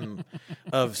gem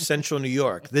of Central New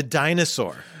York, the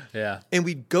dinosaur. Yeah. And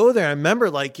we'd go there. I remember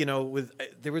I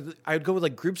would go with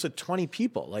like groups of 20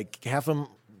 people, like half of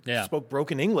them spoke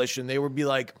broken English, and they would be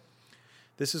like,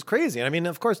 this is crazy. And I mean,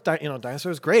 of course, Dinosaur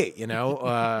is great,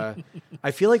 I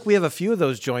feel like we have a few of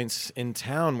those joints in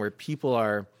town where people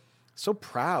are so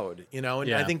proud, and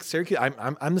I think Syracuse,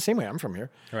 I'm the same way. I'm from here.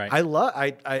 Right.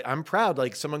 I'm proud.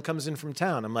 Like someone comes in from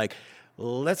town, I'm like,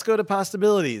 let's go to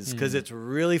Possibilities because it's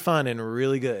really fun and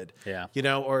really good. Yeah.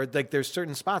 Or like there's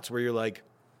certain spots where you're like,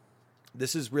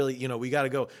 this is really, we got to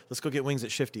go. Let's go get wings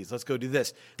at Shifty's. Let's go do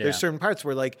this. Yeah. There's certain parts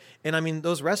where and I mean,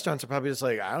 those restaurants are probably just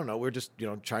like, I don't know, we're just,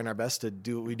 trying our best to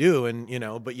do what we do. And,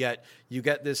 but yet you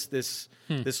get this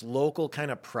local kind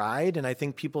of pride. And I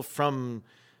think people from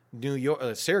New York,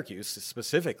 Syracuse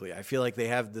specifically, I feel like they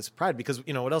have this pride because,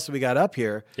 what else have we got up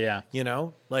here? Yeah.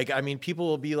 I mean, people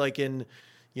will be like in,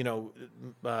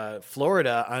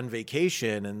 Florida on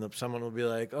vacation, and someone will be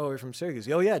like, "Oh, we're from Syracuse.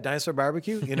 Oh, yeah, Dinosaur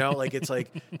Barbecue." It's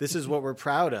like this is what we're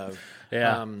proud of.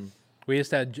 Yeah, we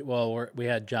used to have. We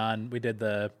had John. We did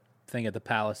the thing at the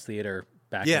Palace Theater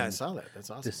back. Yeah, I saw that. That's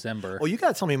awesome. December. Well, you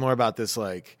got to tell me more about this,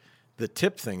 the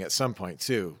tip thing at some point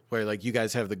too, where you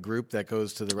guys have the group that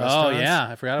goes to the restaurants. Oh yeah,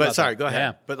 I forgot about that. But sorry, go ahead.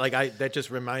 Yeah. But that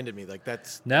just reminded me,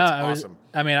 that's awesome.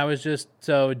 I was just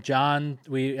so John.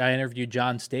 I interviewed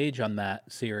John Stage on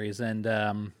that series, and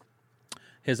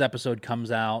His episode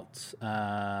comes out,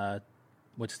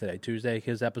 what's today? Tuesday.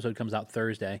 His episode comes out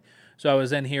Thursday. So I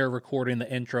was in here recording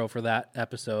the intro for that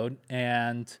episode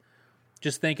and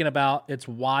just thinking about it's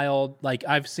wild. Like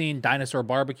I've seen dinosaur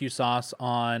barbecue sauce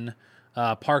on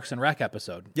Parks and Rec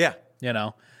episode. Yeah. You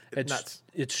know, Nuts.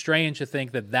 It's strange to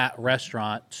think that that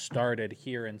restaurant started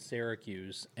here in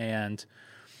Syracuse. And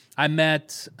I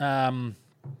met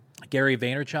Gary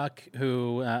Vaynerchuk,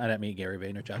 who I didn't meet Gary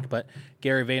Vaynerchuk, but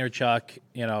Gary Vaynerchuk,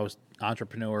 you know,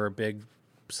 entrepreneur, big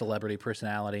celebrity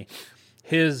personality.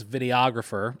 His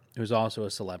videographer, who's also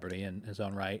a celebrity in his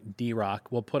own right,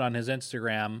 D-Rock, will put on his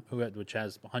Instagram, which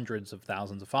has hundreds of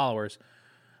thousands of followers,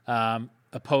 a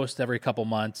post every couple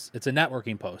months. It's a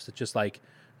networking post. It's just like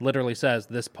literally says,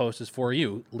 this post is for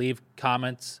you. Leave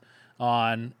comments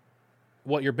on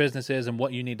what your business is and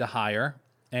what you need to hire,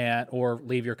 and or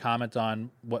leave your comments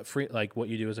on what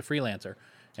you do as a freelancer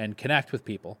and connect with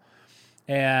people.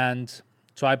 And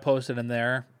so I posted in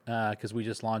there because we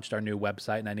just launched our new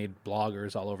website and I need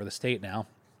bloggers all over the state now.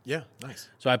 Yeah, nice.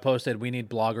 So I posted, we need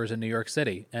bloggers in New York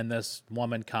City. And this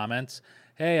woman comments,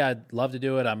 hey, I'd love to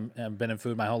do it. I've been in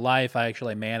food my whole life. I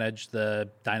actually manage the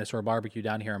dinosaur barbecue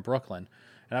down here in Brooklyn.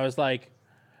 And I was like,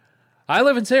 I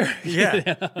live in Syracuse. Yeah. You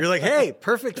know? You're like, hey,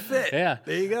 perfect fit. Yeah.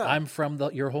 There you go. I'm from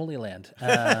your Holy Land.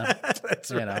 That's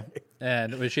you right. know,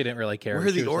 and she didn't really care. We're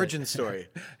She the was origin like, story.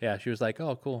 yeah, she was like,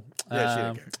 oh, cool. Yeah, she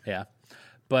didn't care. Yeah.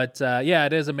 But yeah,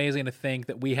 it is amazing to think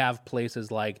that we have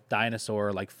places like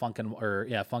Dinosaur, like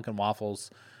Funkin'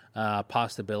 Waffles,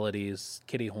 Possibilities,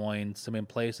 Kitty Hoynes. I mean,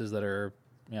 places that are,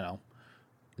 you know,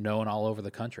 known all over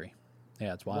the country.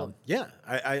 Yeah, it's wild. Well, yeah,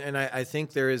 I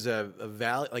think there is a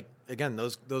value. Like again,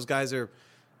 those guys are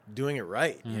doing it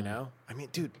right. You know, I mean,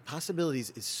 dude,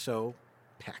 Possibilities is so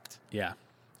packed. Yeah.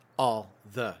 All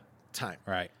the time.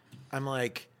 Right. I'm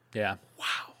like, Yeah.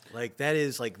 wow, like that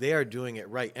is like they are doing it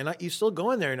right. And you still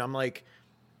go in there, and I'm like,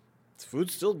 the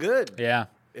food's still good. Yeah.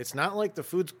 It's not like the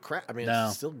food's crap. I mean, No.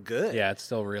 it's still good. Yeah, it's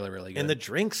still really, really good. And the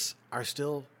drinks are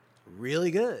still really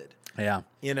good. yeah.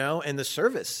 You know, and the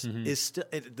service is still,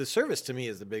 the service to me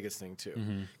is the biggest thing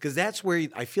too. Because that's where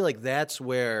I feel like that's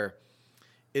where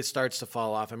it starts to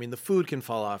fall off. I mean, the food can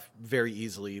fall off very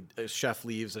easily. A chef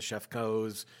leaves, a chef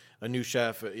goes, a new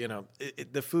chef, you know,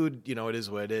 the food, you know, it is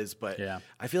what it is. But Yeah.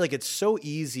 I feel like it's so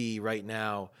easy right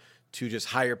now to just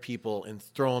hire people and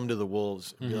throw them to the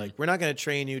wolves and be like, we're not going to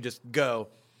train you, just go.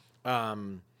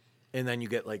 And then you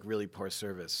get like really poor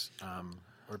service.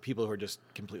 Or people who are just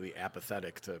completely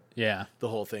apathetic to Yeah. the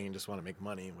whole thing and just want to make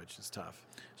money, which is tough.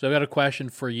 So I've got a question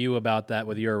for you about that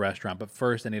with your restaurant, but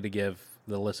first I need to give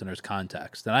the listeners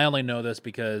context. And I only know this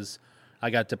because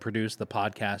I got to produce the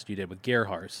podcast you did with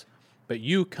Gerhards. But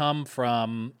you come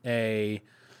from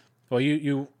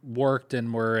you worked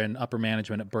and were in upper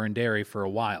management at Burn Dairy for a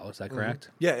while, is that correct?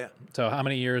 Yeah. So how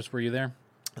many years were you there?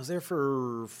 I was there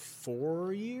for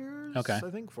 4 years. Okay. I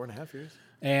think 4.5 years.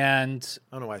 And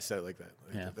I don't know why I said it like that.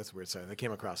 Yeah. That's a weird side. That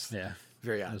came across yeah,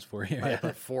 very it odd. was 4 years. Right,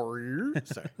 about 4 years.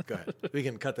 Sorry, go ahead. We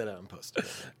can cut that out in post.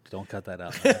 Don't cut that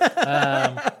out.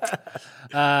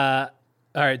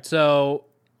 All right. So,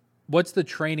 what's the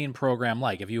training program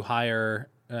like? If you hire,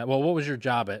 what was your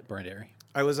job at Burn Dairy?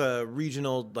 I was a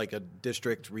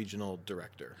district regional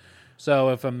director. So,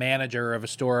 if a manager of a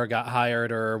store got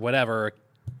hired or whatever, a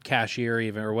cashier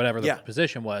even or whatever the Yeah.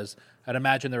 position was, I'd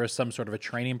imagine there was some sort of a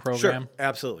training program. Sure,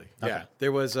 absolutely. Okay. Yeah,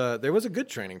 there was a good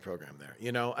training program there.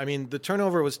 You know, I mean, the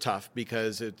turnover was tough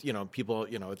because people,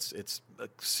 it's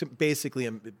basically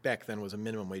back then was a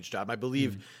minimum wage job. I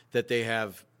believe that they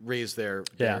have raised their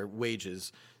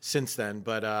wages since then.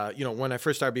 But when I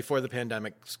first started before the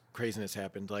pandemic craziness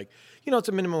happened, it's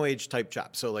a minimum wage type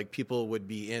job. So like people would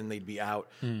be in, they'd be out.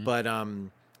 But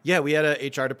yeah, we had a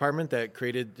HR department that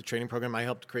created the training program. I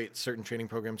helped create certain training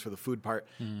programs for the food part,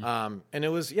 and it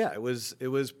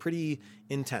was pretty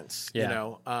intense,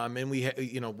 Yeah. And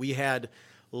we had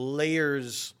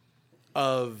layers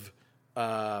of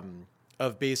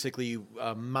basically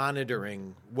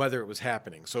monitoring whether it was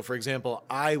happening. So, for example,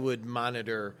 I would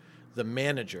monitor the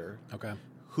manager, Okay.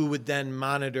 who would then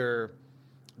monitor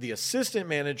the assistant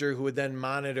manager, who would then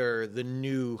monitor the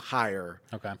new hire,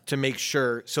 Okay. to make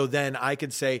sure. So then I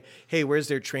could say, hey, where's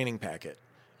their training packet?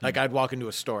 Like I'd walk into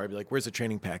a store, I'd be like, where's the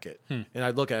training packet? And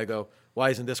I'd look at it, I go, why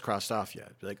isn't this crossed off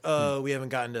yet? Be like, oh, we haven't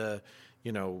gotten to,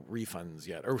 refunds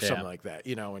yet or something like that,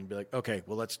 and be like, okay,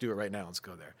 well, let's do it right now. Let's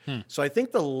go there. So I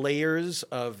think the layers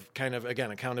of kind of, again,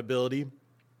 accountability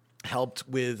helped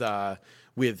with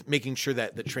making sure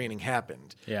that the training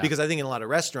happened. Yeah. Because I think in a lot of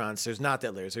restaurants, there's not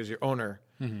that layers. There's your owner,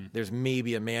 there's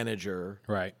maybe a manager,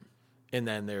 Right. and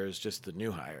then there's just the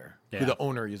new hire, Yeah. who the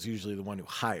owner is usually the one who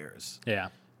hires. Yeah.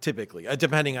 typically,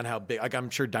 depending on how big. Like I'm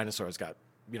sure dinosaurs got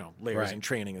layers Right. and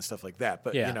training and stuff like that.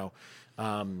 But Yeah.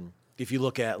 if you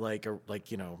look at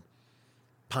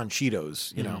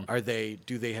Panchitos,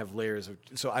 do they have layers of?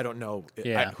 So I don't know.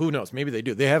 Yeah. Who knows? Maybe they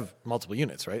do. They have multiple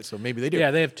units, right? So maybe they do.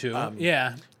 Yeah, they have 2.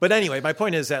 Yeah. But anyway, my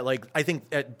point is that I think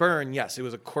at Burn, yes, it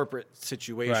was a corporate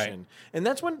situation, Right. and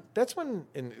that's when.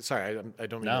 And sorry, I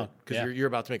don't mean No, because yeah. you're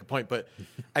about to make a point, but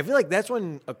I feel like that's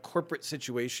when a corporate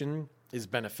situation is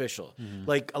beneficial.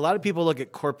 Like a lot of people look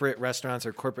at corporate restaurants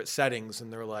or corporate settings and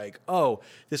they're like, "Oh,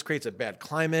 this creates a bad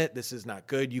climate. This is not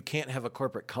good. You can't have a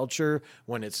corporate culture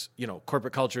when it's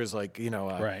corporate culture is like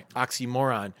Right.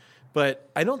 oxymoron." But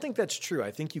I don't think that's true.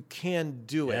 I think you can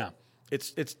do it. Yeah.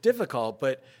 It's difficult,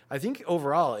 but I think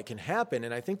overall it can happen,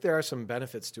 and I think there are some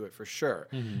benefits to it for sure.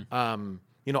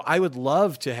 I would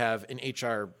love to have an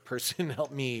HR person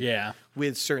help me Yeah.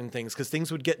 with certain things because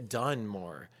things would get done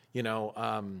more.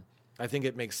 I think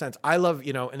it makes sense. I love,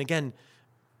 and again,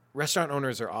 restaurant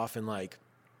owners are often like,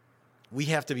 we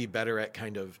have to be better at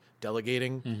kind of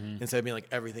delegating instead of being like,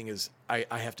 everything is, I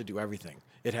have to do everything.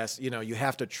 It has, you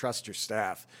have to trust your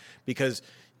staff because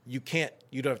you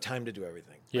don't have time to do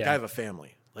everything. Like Yeah. I have a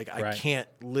family. Like I Right. can't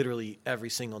literally every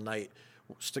single night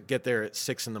get there at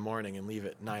 6 a.m. and leave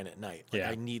at 9 p.m. Like Yeah.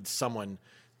 I need someone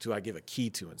I give a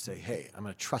key to and say, hey, I'm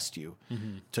going to trust you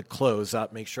to close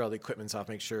up, make sure all the equipment's off,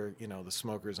 make sure, the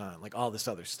smoker's on, like all this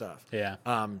other stuff. Yeah.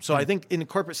 So I think in a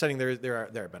corporate setting, there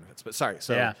are benefits, but sorry.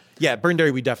 So Yeah. Burn Dairy,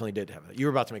 we definitely did have that. You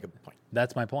were about to make a point.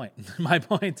 That's my point. My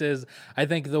point is, I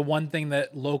think the one thing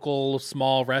that local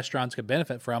small restaurants could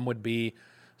benefit from would be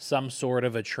some sort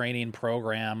of a training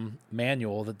program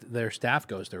manual that their staff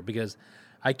goes through, because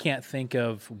I can't think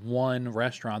of one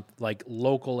restaurant, like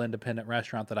local independent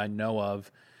restaurant that I know of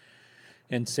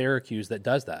in Syracuse that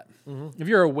does that. If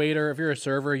you're a waiter, if you're a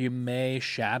server, you may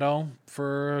shadow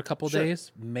for a couple Sure.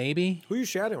 days, maybe. Who are you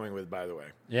shadowing with, by the way?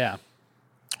 Yeah.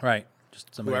 Right.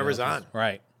 Just somebody Whoever's else's. on.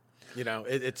 Right.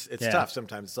 It's Yeah. tough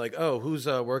sometimes. It's like, oh, who's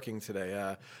working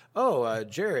today?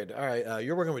 Jared. All right,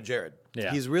 you're working with Jared.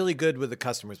 Yeah. He's really good with the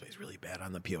customers, but he's really bad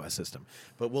on the POS system.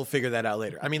 But we'll figure that out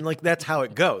later. I mean, that's how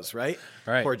it goes, right?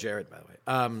 Right. Poor Jared, by the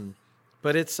way.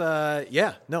 But it's,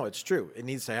 it's true. It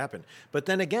needs to happen. But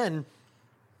then again,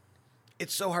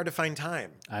 it's so hard to find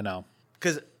time. I know.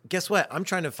 Because guess what? I'm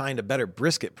trying to find a better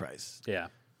brisket price, Yeah.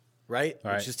 right?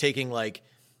 Right. Which is taking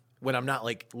when I'm not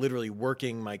literally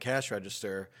working my cash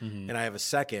register and I have a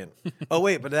second. Oh,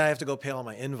 wait, but then I have to go pay all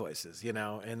my invoices,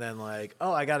 and then I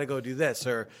got to go do this,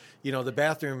 or, the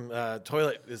bathroom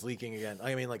toilet is leaking again.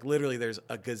 I mean, literally there's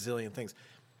a gazillion things,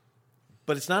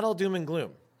 but it's not all doom and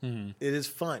gloom. It is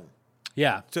fun.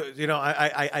 Yeah. So,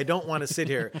 I don't want to sit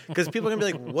here because people are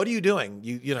going to be like, what are you doing?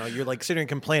 You're sitting here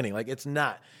complaining. It's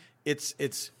not, it's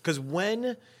because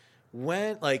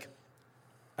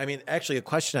actually a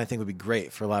question I think would be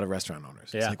great for a lot of restaurant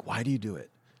owners. Yeah. It's why do you do it?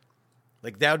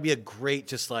 That would be a great,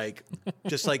 just I'm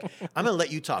going to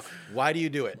let you talk. Why do you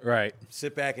do it? Right.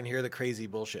 Sit back and hear the crazy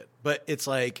bullshit. But it's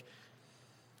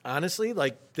honestly,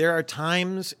 there are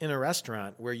times in a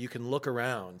restaurant where you can look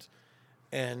around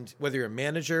and whether you're a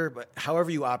manager, but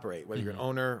however you operate, whether you're an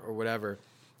owner or whatever,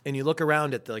 and you look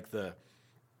around at the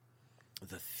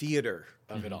theater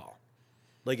of it all.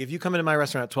 If you come into my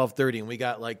restaurant at 12:30 and we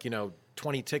got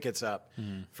 20 tickets up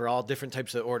for all different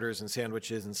types of orders and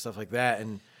sandwiches and stuff like that,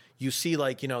 and you see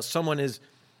someone is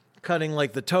cutting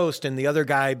the toast and the other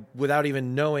guy without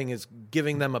even knowing is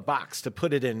giving them a box to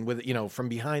put it in with from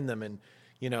behind them, and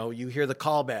you hear the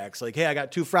callbacks hey, I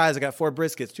got 2 fries, I got 4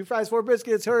 briskets, 2 fries, 4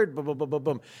 briskets, heard, boom, boom, boom, boom,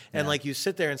 boom. And you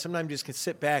sit there and sometimes you just can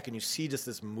sit back and you see just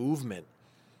this movement.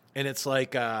 And it's when,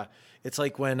 it's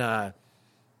like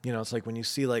when you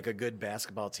see a good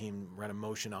basketball team run a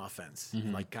motion offense,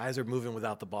 and guys are moving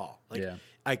without the ball.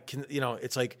 I can,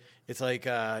 it's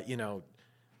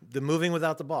the moving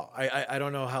without the ball. I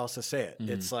don't know how else to say it.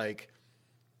 It's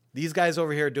these guys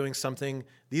over here are doing something.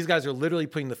 These guys are literally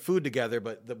putting the food together,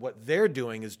 but what they're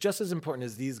doing is just as important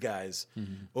as these guys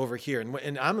over here.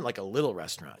 And I'm in a little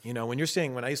restaurant. When you're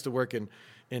saying, when I used to work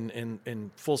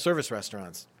in full service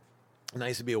restaurants, and I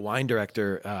used to be a wine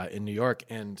director in New York,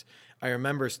 and I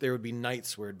remember there would be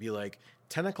nights where it'd be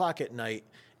 10 o'clock at night,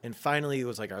 and finally it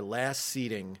was our last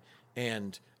seating,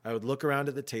 and I would look around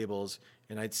at the tables,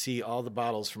 and I'd see all the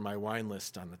bottles from my wine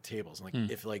list on the tables. And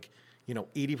if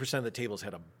 80% of the tables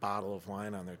had a bottle of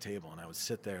wine on their table, and I would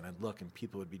sit there and I'd look, and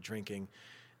people would be drinking,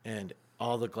 and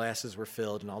all the glasses were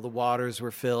filled, and all the waters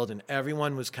were filled, and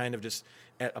everyone was kind of just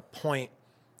at a point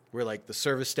where the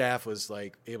service staff was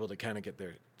able to kind of get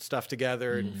their stuff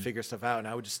together and figure stuff out, and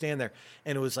I would just stand there,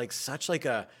 and it was such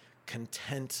a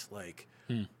content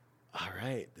all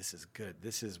right, this is good.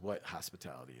 This is what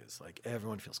hospitality is. Like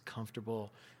everyone feels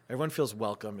comfortable. Everyone feels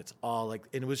welcome. It's all like,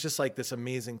 and it was just like this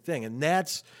amazing thing. And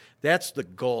that's the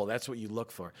goal. That's what you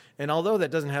look for. And although that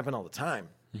doesn't happen all the time,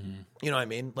 you know what I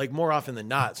mean? Like more often than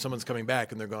not, someone's coming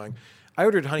back and they're going, I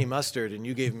ordered honey mustard and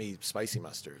you gave me spicy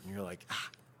mustard. And you're like,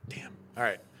 damn. All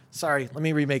right. Sorry. Let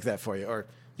me remake that for you. Or,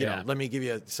 you know, let me give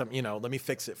you some, you know, let me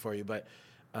fix it for you. But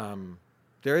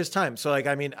there is time. So like,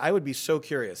 I mean, I would be so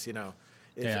curious, you know,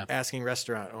 if asking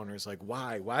restaurant owners, like,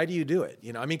 why do you do it?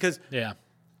 You know, I mean, because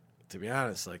to be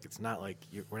honest, like, it's not like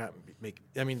we're not making,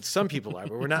 I mean, some people are,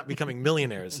 but we're not becoming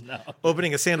millionaires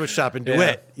opening a sandwich shop in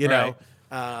DeWitt, you know?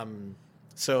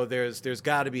 So there's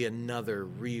got to be another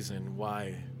reason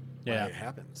why it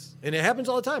happens. And it happens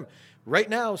all the time. Right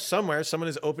now, somewhere, someone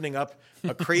is opening up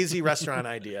a crazy restaurant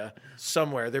idea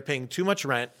somewhere. They're paying too much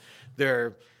rent.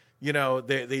 They're, you know,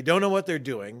 they don't know what they're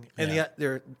doing, and yet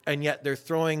they're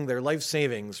throwing their life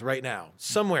savings right now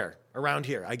somewhere around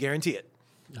here. I guarantee it.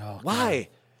 Oh, why?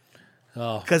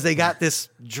 Because they got this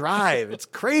drive. It's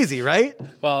crazy, right?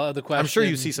 Well, the question. I'm sure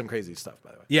you see some crazy stuff,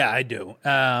 by the way. Yeah, I do.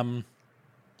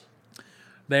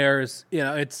 There's, you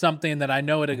know, it's something that I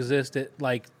know it exists at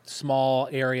like small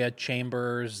area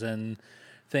chambers and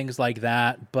things like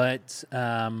that. But,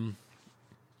 and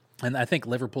I think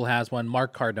Liverpool has one.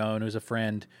 Mark Cardone, who's a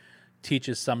friend,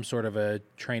 teaches some sort of a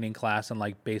training class on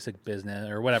like basic business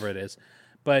or whatever it is.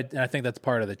 But I think that's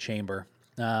part of the chamber.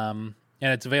 And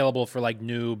it's available for like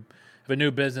if a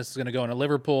new business is going to go into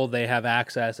Liverpool, they have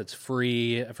access. It's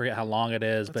free. I forget how long it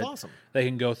is, That's but awesome. They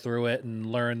can go through it and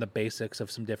learn the basics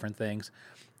of some different things.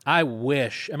 I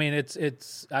wish, I mean,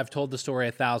 I've told the story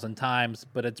 1,000 times,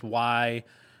 but it's why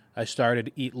I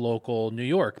started Eat Local New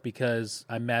York, because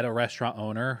I met a restaurant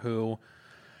owner who,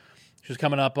 she was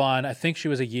coming up on, I think she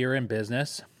was a year in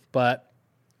business, but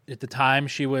at the time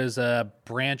she was a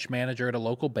branch manager at a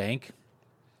local bank,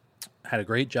 had a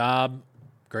great job,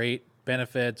 great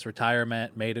benefits,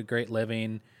 retirement, made a great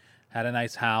living, had a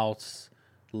nice house,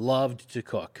 loved to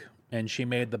cook, and she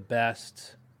made the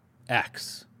best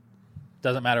X.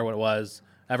 Doesn't matter what it was.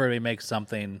 Everybody makes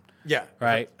something. Yeah.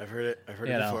 Right? I've heard it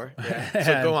before. Yeah.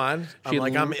 So go on.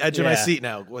 I'm edging my seat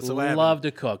now. What's the way? Loved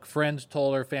to cook. Friends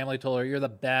told her, family told her, you're the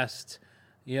best,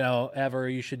 you know, ever.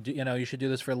 You should do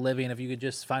this for a living. If you could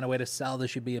just find a way to sell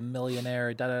this, you'd be a millionaire.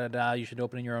 You should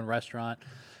open your own restaurant.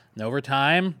 And over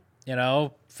time, you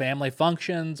know, family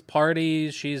functions,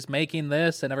 parties, she's making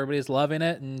this and everybody's loving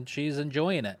it and she's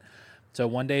enjoying it. So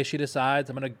one day she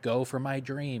decides, I'm going to go for my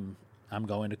dream. I'm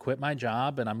going to quit my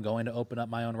job and I'm going to open up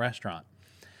my own restaurant.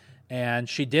 And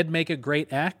she did make a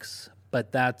great X,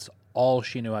 but that's all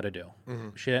she knew how to do. Mm-hmm.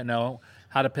 She didn't know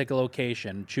how to pick a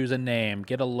location, choose a name,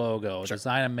 get a logo,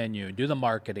 design a menu, do the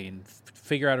marketing,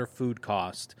 figure out her food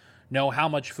cost, know how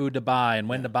much food to buy and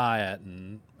when to buy it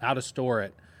and how to store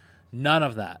it. None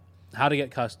of that. How to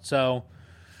get custom. So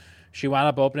she wound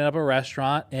up opening up a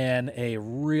restaurant in a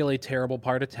really terrible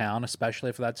part of town,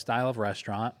 especially for that style of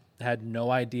restaurant. Had no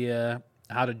idea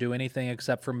how to do anything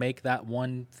except for make that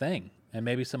one thing and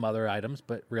maybe some other items,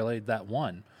 but really that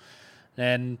one.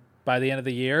 And by the end of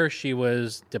the year, she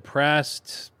was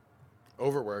depressed,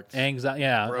 overworked, anxiety.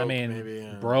 Yeah,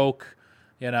 broke, broke.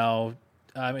 You know,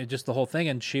 just the whole thing.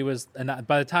 And she was. And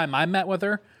by the time I met with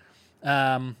her,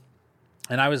 and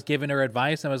I was giving her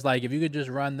advice, I was like, if you could just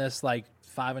run this like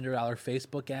 $500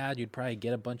 Facebook ad, you'd probably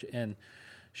get a bunch. And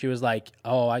she was like,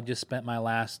 oh, I just spent my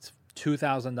last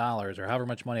 $2,000 or however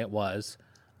much money it was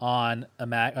on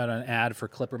an ad for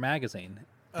Clipper magazine.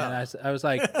 And I was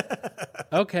like,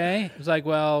 okay. It was like,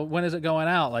 well, when is it going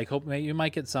out? Like, hope you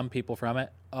might get some people from it.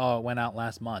 Oh, it went out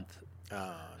last month.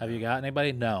 Have you got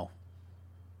anybody? No.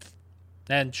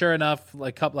 And sure enough,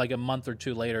 like a month or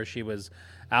two later, she was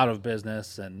out of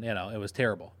business, and you know it was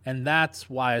terrible. And that's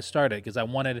why I started, because I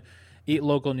wanted Eat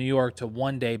Local New York to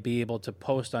one day be able to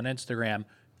post on Instagram,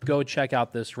 go check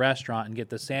out this restaurant and get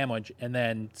the sandwich, and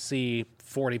then see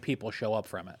 40 people show up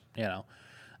from it, you know.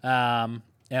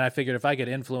 And I figured if I could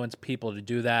influence people to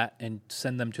do that and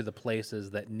send them to the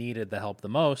places that needed the help the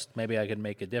most, maybe I could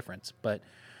make a difference. But,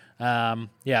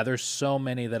 there's so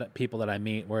many people that I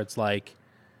meet where it's like,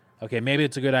 okay, maybe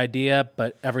it's a good idea,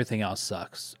 but everything else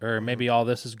sucks. Or maybe all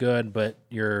this is good, but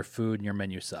your food and your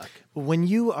menu suck. When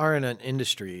you are in an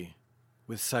industry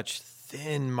with such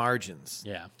thin margins,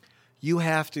 you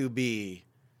have to be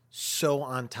so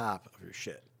on top of your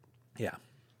shit. Yeah.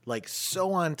 Like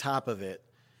so on top of it.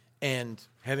 And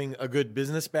having a good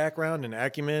business background and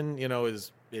acumen, you know,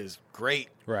 is great.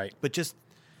 Right. But just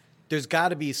there's got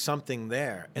to be something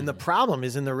there. And the problem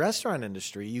is in the restaurant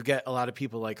industry, you get a lot of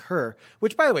people like her,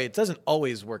 which, by the way, it doesn't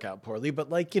always work out poorly. But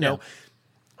like, you know,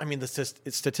 I mean, it's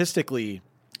statistically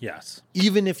Yes.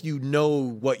 Even if you know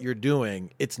what you're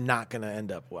doing, it's not going to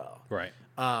end up well. Right.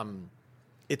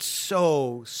 It's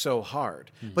so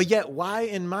hard. But yet, why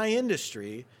in my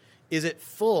industry is it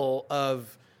full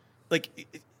of like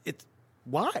it's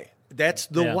why? That's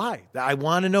the why. I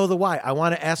want to know the why. I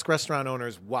want to ask restaurant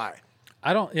owners why.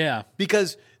 I don't. Yeah.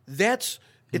 Because it's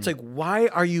like, why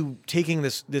are you taking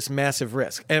this massive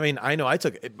risk? I mean, I know I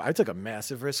took a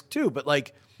massive risk too, but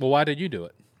like, well, why did you do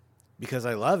it? Because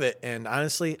I love it, and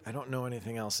honestly, I don't know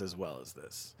anything else as well as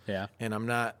this. Yeah. And I'm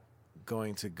not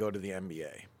going to go to the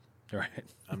NBA. Right.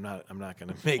 I'm not going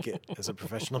to make it as a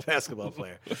professional basketball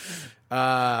player.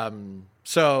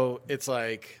 So it's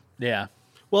like, yeah.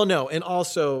 Well, no, and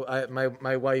also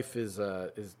my wife is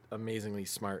amazingly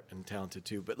smart and talented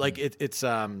too. But like it's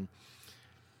yeah,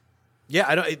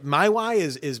 I don't. My why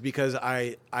is because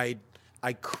I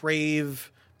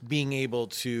crave being able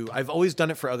to. I've always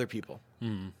done it for other people.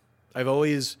 I've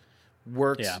always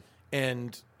worked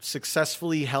and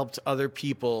successfully helped other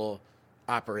people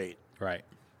operate. Right.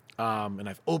 And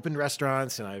I've opened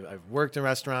restaurants, and I've worked in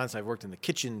restaurants. I've worked in the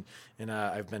kitchen, and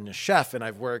I've been a chef, and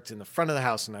I've worked in the front of the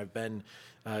house, and I've been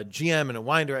a GM and a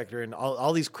wine director, and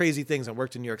all these crazy things. I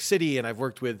worked in New York City, and I've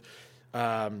worked with,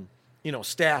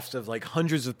 staffs of like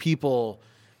hundreds of people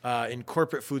in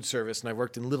corporate food service, and I've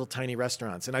worked in little tiny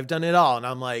restaurants, and I've done it all. And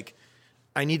I'm like,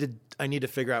 I need to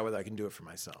figure out whether I can do it for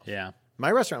myself. Yeah.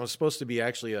 My restaurant was supposed to be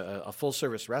actually a full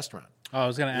service restaurant. Oh, I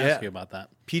was going to ask you about that.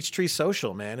 Peachtree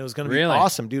Social, man. It was going to be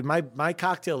awesome, dude. My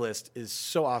cocktail list is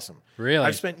so awesome. Really?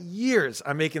 I've spent years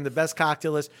on making the best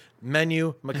cocktail list,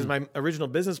 menu, because my original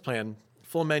business plan,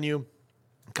 full menu,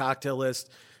 cocktail list,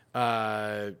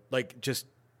 like just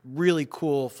really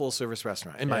cool full service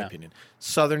restaurant, in my opinion.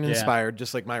 Southern inspired,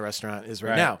 just like my restaurant is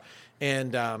right now.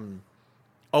 And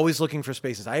always looking for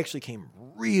spaces. I actually came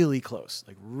really close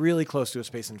to a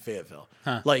space in Fayetteville.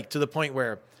 Like to the point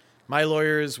where my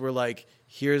lawyers were like,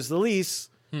 here's the lease,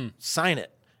 sign it.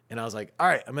 And I was like, all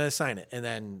right, I'm going to sign it. And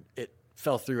then it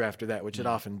fell through after that, which it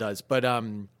often does. But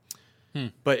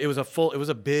it was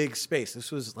a big space. This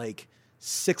was like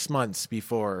 6 months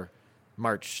before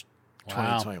March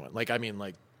 2021. Like, I mean,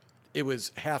 like it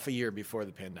was half a year before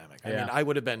the pandemic. I mean, I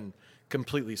would have been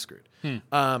completely screwed.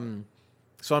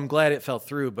 So I'm glad it fell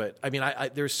through, but I mean,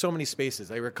 there's so many spaces.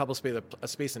 There were a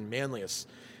space in Manlius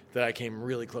that I came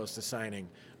really close to signing.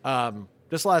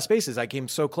 Just a lot of spaces. I came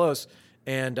so close,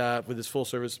 and with this full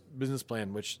service business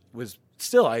plan, which was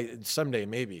still someday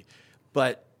maybe,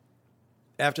 but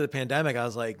after the pandemic, I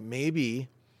was like, maybe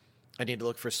I need to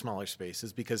look for smaller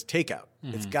spaces because takeout.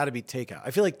 It's got to be takeout.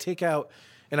 I feel like takeout,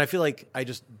 and I feel like I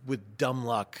just with dumb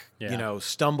luck,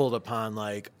 stumbled upon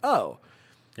like, oh.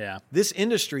 Yeah, this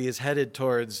industry is headed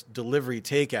towards delivery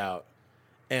takeout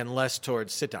and less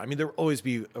towards sit down. I mean, there will always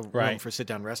be a room for sit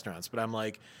down restaurants, but I'm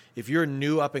like, if you're a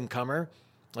new up and comer,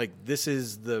 like this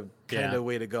is the kind of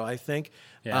way to go, I think.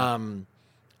 Yeah.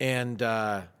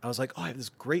 I was like, oh, I have this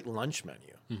great lunch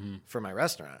menu for my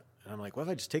restaurant. And I'm like, what if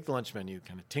I just take the lunch menu,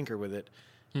 kind of tinker with it,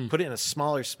 put it in a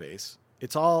smaller space.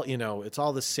 It's all, it's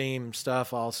all the same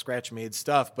stuff, all scratch made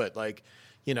stuff, but like,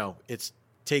 it's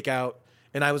takeout.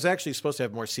 And I was actually supposed to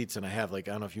have more seats than I have. Like,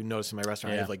 I don't know if you noticed in my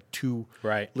restaurant, I have like two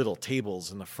little tables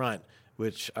in the front,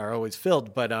 which are always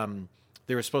filled. But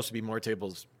there were supposed to be more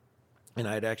tables, and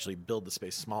I'd actually build the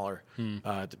space smaller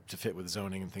to fit with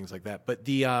zoning and things like that. But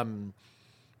the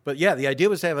idea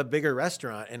was to have a bigger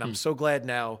restaurant, and I'm so glad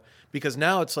now because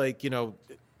now it's like,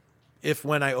 if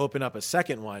when I open up a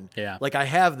second one, like I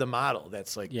have the model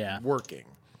that's like working,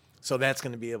 so that's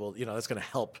going to be able, that's going to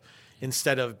help.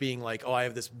 Instead of being like, oh, I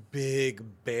have this big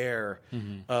bear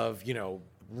of,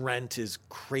 rent is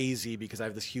crazy because I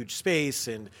have this huge space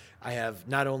and I have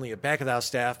not only a back of the house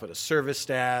staff, but a service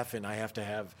staff, and I have to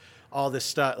have all this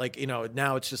stuff. Like,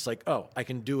 now it's just like, oh, I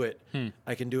can do it.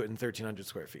 I can do it in 1,300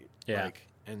 square feet. Yeah. Like,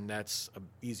 and that's an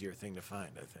easier thing to find,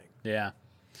 I think. Yeah.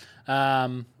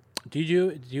 Do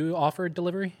you offer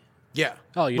delivery? Yeah.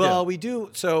 Oh, you do? Well, we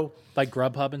do. So like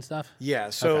Grubhub and stuff? Yeah.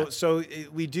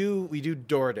 We do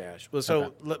DoorDash.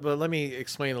 Well, let me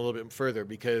explain a little bit further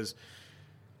because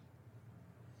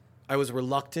I was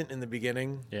reluctant in the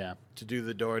beginning to do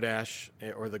the DoorDash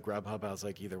or the Grubhub. I was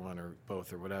like either one or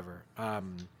both or whatever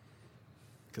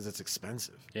because it's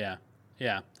expensive. Yeah.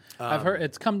 Yeah. I've heard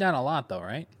it's come down a lot though,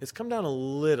 right? It's come down a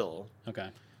little. Okay.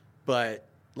 But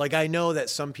like I know that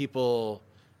some people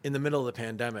in the middle of the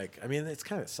pandemic, I mean, it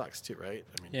kind of sucks too, right?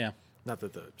 I mean, not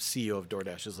that the CEO of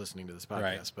DoorDash is listening to this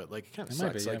podcast, but like it kind of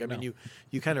sucks. Like, I mean,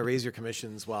 you kind of raise your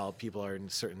commissions while people are in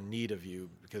certain need of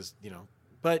you because,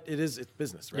 but it's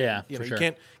business, right? Yeah, you sure.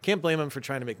 can't blame them for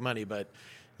trying to make money, but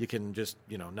you can just,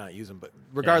 not use them. But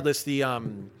regardless,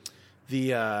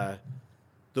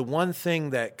 the one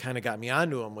thing that kind of got me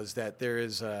onto them was that there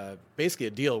is basically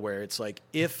a deal where it's like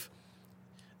if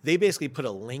they basically put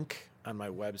a link on my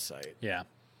website. Yeah.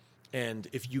 And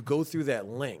if you go through that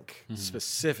link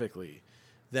specifically,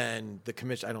 then the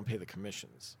commission, I don't pay the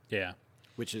commissions. Yeah.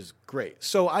 Which is great.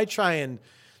 So I try and,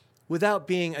 without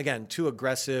being, again, too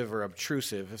aggressive or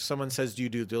obtrusive, if someone says, do you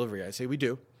do delivery? I say, we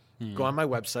do. Go on my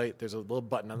website. There's a little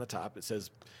button on the top. It says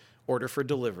order for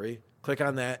delivery. Click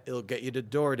on that. It'll get you to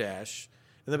DoorDash.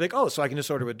 And they'll be like, oh, so I can just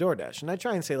order with DoorDash. And I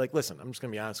try and say, like, listen, I'm just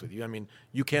going to be honest with you. I mean,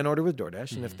 you can order with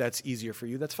DoorDash, and if that's easier for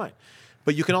you, that's fine.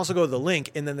 But you can also go to the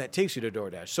link, and then that takes you to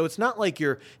DoorDash. So it's not like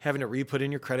you're having to re-put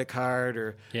in your credit card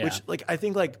or, which, like, I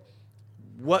think, like,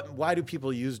 why do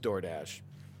people use DoorDash?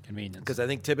 Convenience. Because I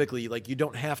think typically, like, you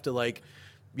don't have to, like,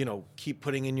 you know, keep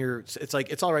putting in your, it's like,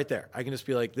 it's all right there. I can just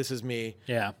be like, this is me.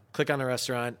 Yeah. Click on the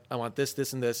restaurant. I want this,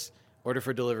 this, and this. Order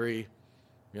for delivery.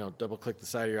 You know, double click the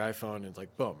side of your iPhone and it's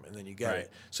like, boom, and then you get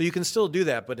it. So you can still do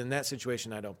that, but in that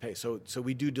situation, I don't pay. So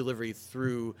we do delivery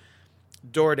through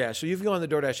DoorDash. So you can go on the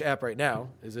DoorDash app right now.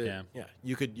 Is it? Yeah.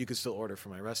 You could still order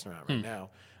from my restaurant right now,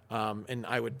 and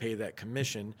I would pay that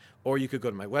commission. Or you could go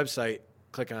to my website,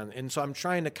 click on, and so I'm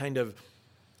trying to kind of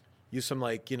use some,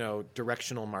 like, you know,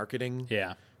 directional marketing.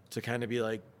 Yeah. To kind of be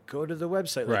like, go to the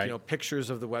website, like, you know, pictures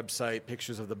of the website,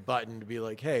 pictures of the button, to be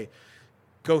like, hey,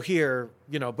 go here,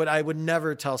 you know, but I would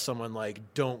never tell someone, like,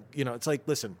 don't, you know, it's like,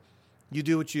 listen, you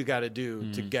do what you got to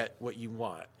do to get what you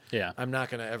want. Yeah. I'm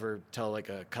not going to ever tell, like,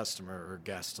 a customer or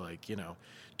guest, like, you know,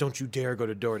 don't you dare go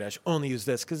to DoorDash, only use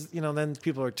this, because, you know, then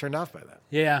people are turned off by that.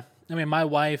 Yeah. I mean, my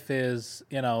wife is,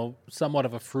 you know, somewhat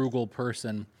of a frugal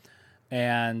person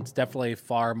and definitely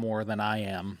far more than I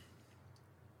am.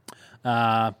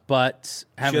 But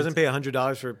she doesn't pay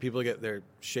 $100 for people to get their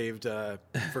shaved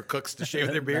for cooks to shave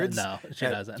their beards. No, she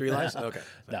doesn't. 3 Lives. Okay.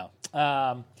 No.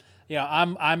 You know,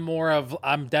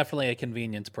 I'm definitely a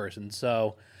convenience person.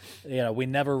 So, you know, we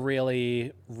never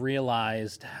really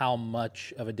realized how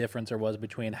much of a difference there was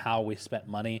between how we spent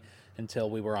money until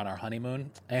we were on our honeymoon,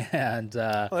 and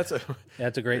that's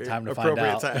a great time to find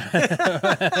out.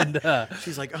 And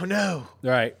she's like, "Oh no!"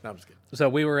 Right? No, I'm just kidding. So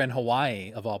we were in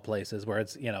Hawaii, of all places, where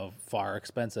it's, you know, far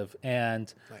expensive,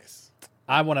 and nice.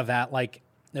 I want to like,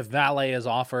 if valet is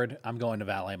offered, I'm going to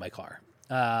valet my car.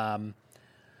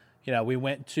 You know, we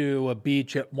went to a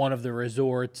beach at one of the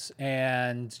resorts,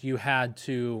 and you had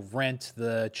to rent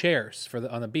the chairs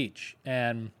on the beach,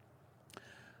 and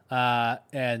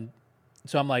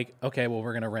so I'm like, okay, well,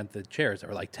 we're going to rent the chairs. They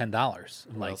were like $10. I'm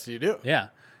What like, else do you do? Yeah.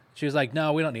 She was like,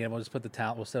 no, we don't need them. We'll just put the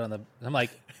towel. We'll sit on the. I'm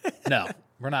like, no,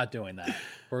 we're not doing that.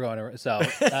 We're going to.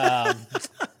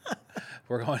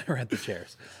 We're going to rent the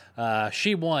chairs.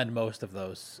 She won most of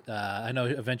those. I know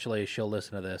eventually she'll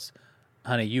listen to this.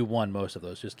 Honey, you won most of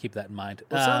those. Just keep that in mind.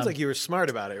 Well, it sounds like you were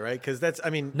smart about it, right? Because that's, I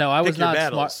mean, no, I was not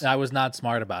smart. I was not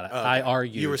smart about it. Oh, okay. I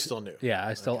argued. You were still new. Yeah,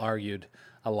 I still argued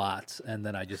a lot, and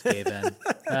then I just gave in.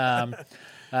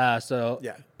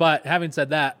 Yeah. But having said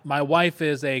that, my wife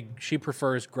she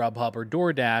prefers Grubhub or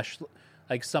DoorDash.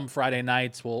 Like some Friday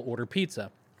nights, we'll order pizza.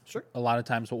 Sure. A lot of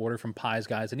times we'll order from Pies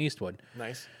Guys in Eastwood.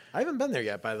 Nice. I haven't been there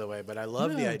yet, by the way, but I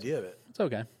love the idea of it. It's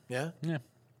okay. Yeah? Yeah.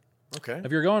 Okay.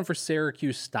 If you're going for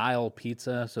Syracuse-style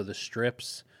pizza, so the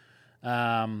strips.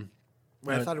 I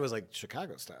thought it was like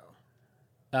Chicago style.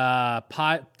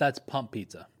 That's Pump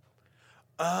Pizza.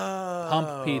 Oh.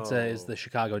 Pump Pizza is the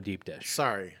Chicago deep dish.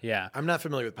 Sorry. Yeah. I'm not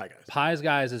familiar with Pie Guys. Pies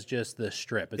Guys is just the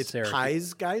strip. It's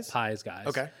Pies Guys? Pies Guys.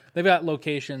 Okay. They've got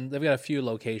a few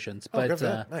locations. But, good for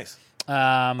that. Nice.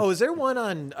 Is there one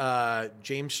on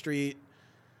James Street?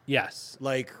 Yes.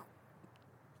 Like,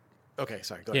 okay,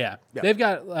 sorry. Go ahead.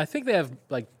 Yeah. I think they have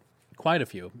like quite a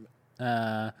few.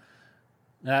 I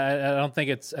don't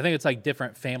think I think it's like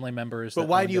different family members. But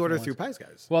why do you order through Pies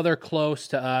Guys? Well, they're close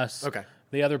to us. Okay.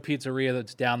 The other pizzeria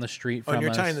that's down the street from us. And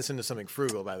you're tying this into something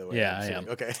frugal, by the way. Yeah, I am.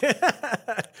 Okay.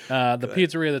 The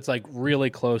pizzeria that's like really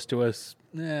close to us,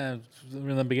 in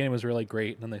the beginning was really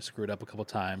great, and then they screwed up a couple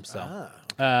times. So,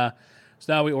 so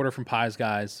now we order from Pies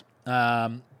Guys.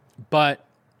 But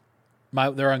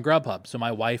they're on Grubhub, so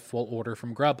my wife will order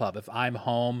from Grubhub. If I'm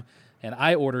home and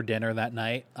I order dinner that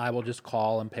night, I will just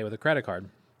call and pay with a credit card.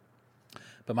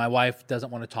 But my wife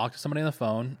doesn't want to talk to somebody on the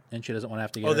phone, and she doesn't want to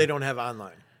have to get. They don't have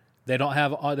online. They don't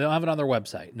have it on their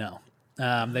website. No,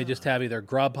 they just have either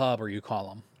Grubhub or you call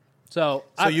them. So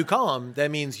you call them. That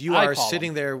means you are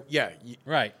sitting there. Yeah,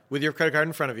 right. With your credit card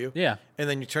in front of you. Yeah, and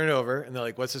then you turn it over, and they're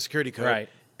like, "What's the security code?" Right.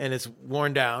 And it's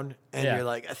worn down, and you're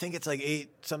like, "I think it's like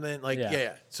 8 something." Like,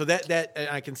 yeah. So that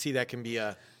I can see that can be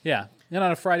a And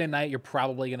on a Friday night, you're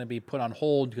probably going to be put on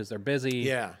hold because they're busy.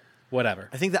 Yeah. Whatever.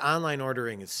 I think the online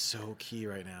ordering is so key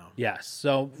right now. Yes.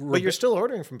 So, but you're still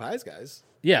ordering from Pies Guys.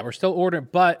 Yeah, we're still ordering,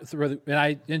 but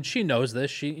and she knows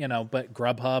this. But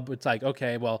Grubhub, it's like,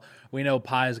 okay, well, we know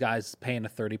Pies Guys paying a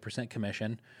 30%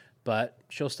 commission, but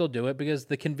she'll still do it because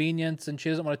the convenience, and she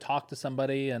doesn't want to talk to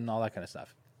somebody and all that kind of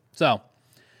stuff. So,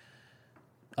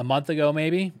 a month ago,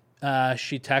 maybe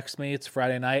she texts me. It's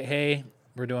Friday night. Hey,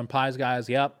 we're doing Pies Guys.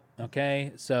 Yep.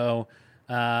 Okay. So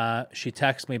she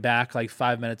texts me back like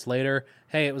 5 minutes later.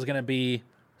 Hey, it was going to be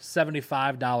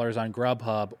 $75 on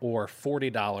Grubhub or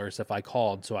 $40 if I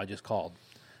called. So I just called.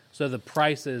 So the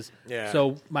prices. Yeah.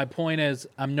 So my point is,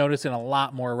 I'm noticing a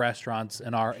lot more restaurants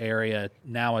in our area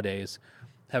nowadays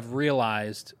have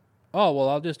realized, oh, well,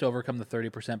 I'll just overcome the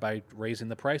 30% by raising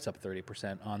the price up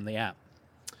 30% on the app.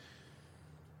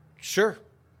 Sure.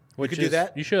 You could do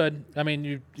that. You should. I mean,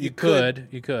 you could.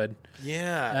 You could.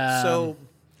 Yeah. So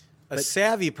a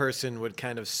savvy person would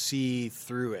kind of see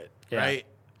through it, right?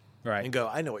 Right. And go,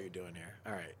 I know what you're doing here.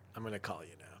 All right, I'm going to call you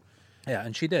now. Yeah,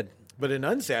 and she did. But an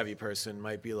unsavvy person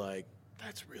might be like,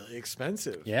 that's really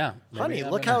expensive. Yeah. Honey,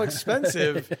 look how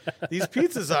expensive these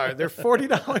pizzas are. They're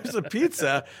 $40 a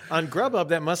pizza on Grubhub.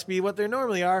 That must be what they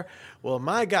normally are. Well,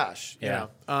 my gosh. Yeah.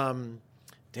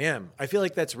 Damn. I feel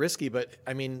like that's risky, but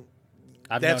I mean,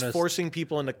 that's forcing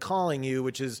people into calling you,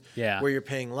 which is where you're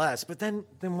paying less. But then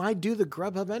why do the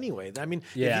Grubhub anyway? I mean,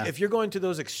 if you're going to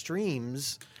those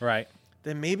extremes, right,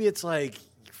 then maybe it's like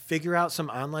figure out some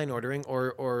online ordering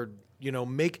or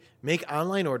make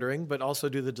online ordering, but also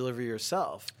do the delivery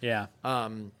yourself. Yeah.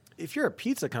 If you're a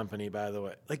pizza company, by the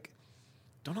way, like,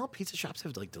 don't all pizza shops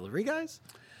have like delivery guys?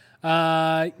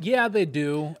 Yeah, they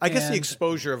do. I guess the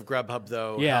exposure of Grubhub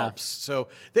though helps. So,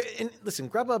 listen,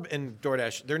 Grubhub and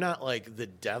DoorDash, they're not like the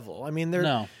devil. I mean,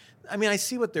 I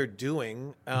see what they're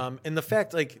doing, and the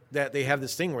fact like that they have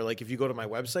this thing where like if you go to my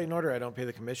website and order, I don't pay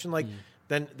the commission. Like,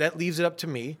 then that leaves it up to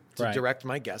me to direct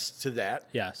my guests to that.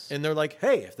 Yes, and they're like,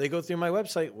 hey, if they go through my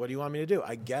website, what do you want me to do?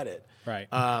 I get it. Right.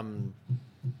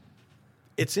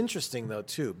 It's interesting though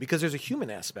too because there's a human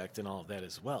aspect in all of that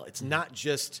as well. It's not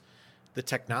just the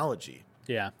technology.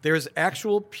 Yeah. There's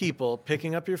actual people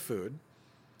picking up your food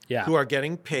who are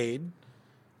getting paid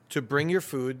to bring your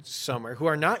food somewhere, who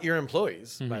are not your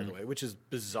employees, by the way, which is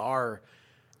bizarre.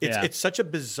 It's such a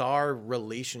bizarre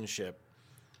relationship,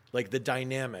 like the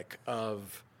dynamic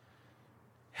of,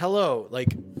 hello, like,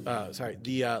 like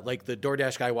the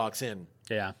DoorDash guy walks in.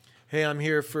 Yeah. Hey, I'm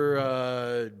here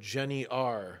for Jenny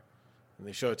R. And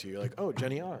they show it to you. You're like, oh,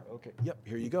 Jenny R. Okay. Yep.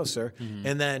 Here you go, sir.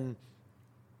 And then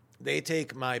they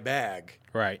take my bag.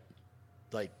 Right.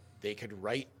 Like, they could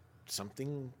write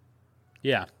something.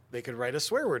 Yeah. They could write a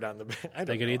swear word on the bag.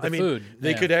 They could eat the food.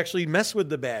 They could actually mess with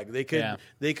the bag. They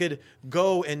could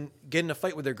go and get in a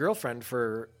fight with their girlfriend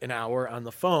for an hour on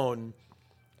the phone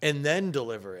and then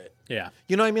deliver it. Yeah.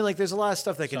 You know what I mean? Like, there's a lot of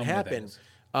stuff that can happen.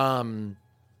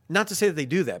 Not to say that they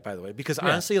do that, by the way, because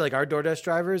honestly, like, our DoorDash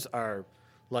drivers are,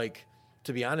 like,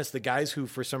 to be honest, the guys who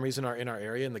for some reason are in our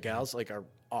area and the gals, like, are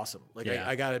awesome. Like,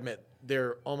 I got to admit,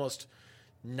 they're almost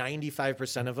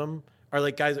 95% of them are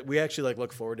like guys that we actually like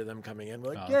look forward to them coming in.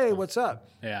 We're like, yay, what's up?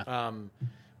 Yeah.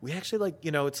 We actually like,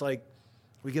 it's like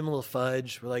we give them a little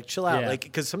fudge. We're like, chill out. Like,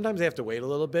 because sometimes they have to wait a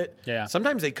little bit. Yeah.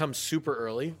 Sometimes they come super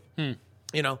early.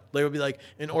 They will be like,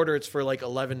 in order it's for like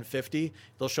 11:50.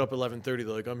 They'll show up at 11:30. They're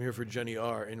like, I'm here for Jenny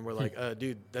R. And we're like,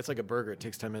 dude, that's like a burger. It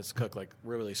takes 10 minutes to cook. Like,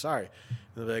 we're really sorry.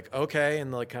 And they're like, okay.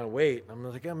 And they'll like kind of wait. I'm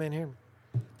like, oh man, here,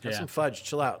 have some fudge.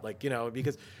 Chill out. Like,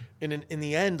 because in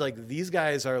the end, like these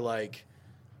guys are like,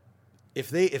 if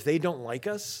they don't like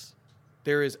us,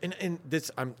 there is and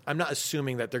this I'm not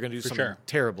assuming that they're going to do something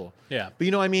terrible. Yeah. But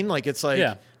you know what I mean? Like it's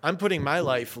like I'm putting my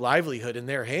livelihood in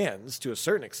their hands to a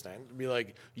certain extent. Be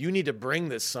like, you need to bring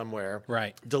this somewhere.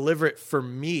 Right. Deliver it for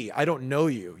me. I don't know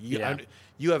you.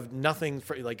 You have nothing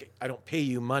for like I don't pay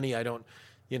you money. I don't,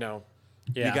 You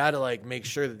got to like make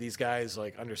sure that these guys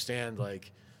like understand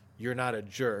like you're not a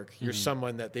jerk. You're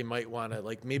someone that they might want to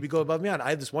like maybe go above me on. I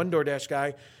had this one DoorDash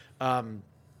guy.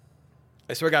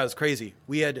 I swear to God, it was crazy.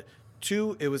 We had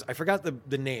two. It was I forgot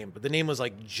the name, but the name was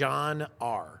like John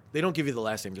R. They don't give you the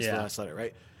last name, just the last letter,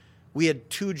 right? We had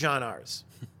two John R's.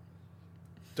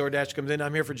 DoorDash comes in.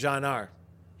 I'm here for John R.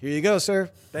 Here you go, sir.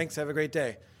 Thanks. Have a great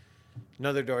day.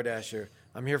 Another DoorDasher.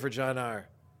 I'm here for John R.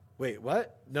 Wait,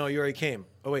 what? No, you already came.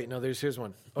 Oh wait, no. Here's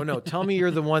one. Oh no, tell me you're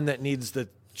the one that needs the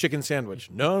chicken sandwich.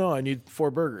 No, I need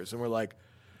 4 burgers. And we're like,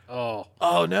 oh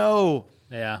no.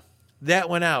 Yeah. That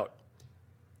went out.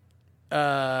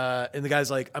 And the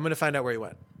guy's like, I'm going to find out where he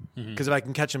went. Because if I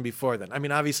can catch him before then. I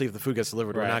mean, obviously, if the food gets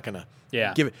delivered, we're not going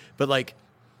to give it. But, like,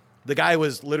 the guy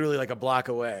was literally like a block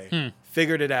away,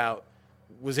 figured it out,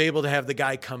 was able to have the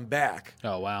guy come back.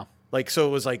 Oh, wow. Like, so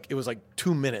it was like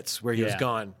 2 minutes where he was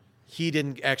gone. he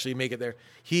didn't actually make it there.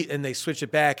 And they switch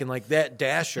it back, and like that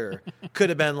dasher could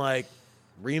have been like,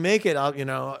 remake it, or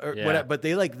whatever. But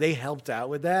they helped out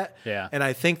with that. Yeah. And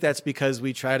I think that's because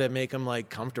we try to make them like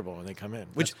comfortable when they come in,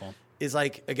 which cool. is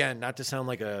like, again, not to sound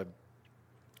like a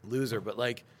loser, but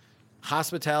like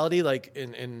hospitality, like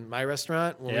in my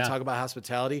restaurant, when we talk about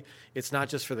hospitality, it's not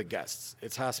just for the guests.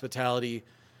 It's hospitality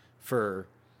for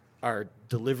our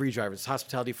delivery drivers. It's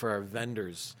hospitality for our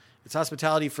vendors. It's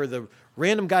hospitality for the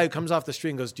random guy who comes off the street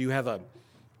and goes, do you have a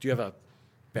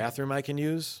bathroom I can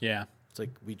use? Yeah. It's like,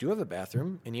 we do have a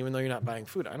bathroom, and even though you're not buying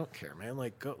food, I don't care, man.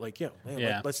 Like, go, like,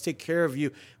 like, let's take care of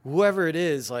you. Whoever it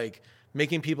is, like,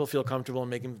 making people feel comfortable and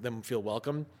making them feel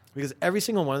welcome, because every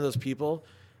single one of those people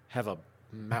have a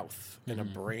mouth and a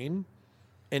brain,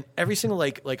 and every single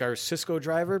like our Cisco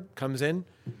driver comes in,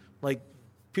 like,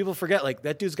 people forget, like,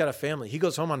 that dude's got a family. He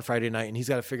goes home on Friday night, and he's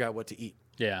got to figure out what to eat.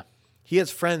 Yeah. He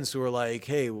has friends who are like,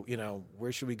 hey,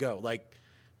 where should we go? Like,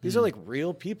 these are like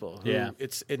real people.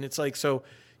 It's like, so.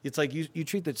 It's like you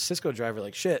treat the Cisco driver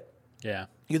like shit. Yeah.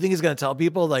 You think he's going to tell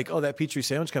people like, oh, that Petrie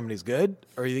Sandwich Company's good?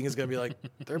 Or you think he's going to be like,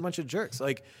 they're a bunch of jerks?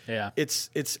 Like,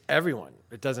 it's everyone.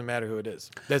 It doesn't matter who it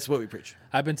is. That's what we preach.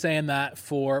 I've been saying that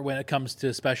for when it comes to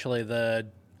especially the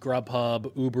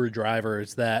Grubhub, Uber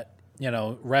drivers, that,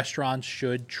 restaurants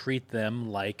should treat them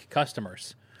like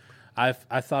customers. I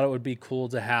thought it would be cool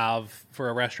to have, for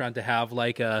a restaurant to have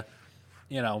like a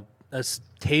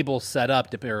table set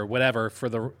up or whatever for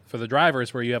the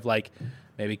drivers, where you have like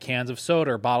maybe cans of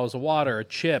soda or bottles of water or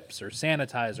chips or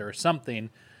sanitizer or something,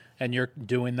 and you're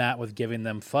doing that with giving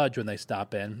them fudge when they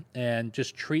stop in, and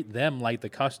just treat them like the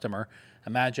customer.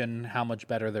 Imagine how much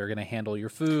better they're going to handle your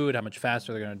food, how much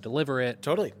faster they're going to deliver it.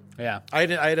 Totally. Yeah. I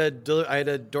had a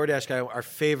DoorDash guy, our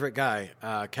favorite guy,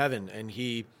 Kevin, and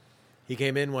he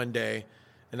came in one day,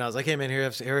 and I was like, hey man, here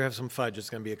have some fudge. It's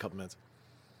going to be a couple minutes.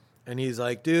 And he's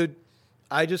like, dude,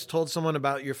 I just told someone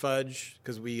about your fudge,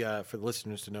 because we, for the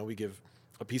listeners to know, we give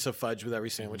a piece of fudge with every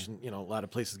sandwich. And, a lot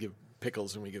of places give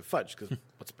pickles and we give fudge, because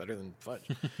what's better than fudge?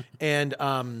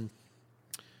 And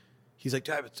he's like,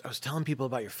 I was telling people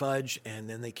about your fudge, and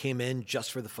then they came in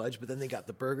just for the fudge, but then they got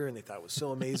the burger and they thought it was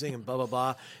so amazing and blah, blah,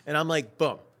 blah. And I'm like,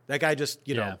 boom. That guy just,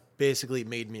 basically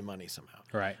made me money somehow.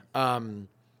 Right.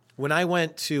 When I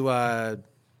went to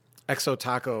Exo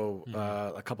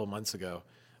Taco a couple months ago,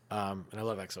 and I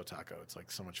love Exo Taco. It's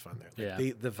like so much fun there.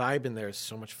 Like, the vibe in there is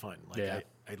so much fun. Like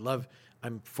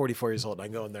I'm 44 years old. And I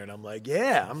go in there and I'm like,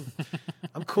 I'm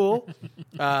cool.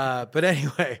 But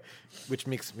anyway, which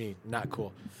makes me not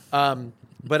cool. But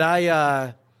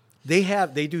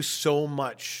they do so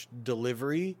much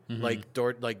delivery,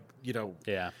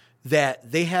 that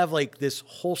they have like this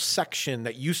whole section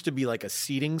that used to be like a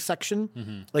seating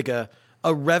section, like a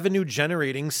revenue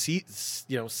generating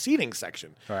seating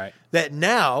section, right? That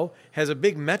now has a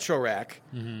big Metro rack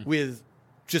with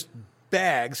just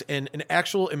bags and an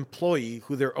actual employee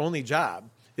who their only job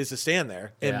is to stand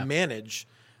there and manage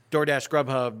DoorDash,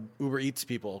 Grubhub, Uber Eats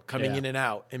people coming in and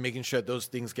out and making sure that those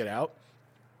things get out.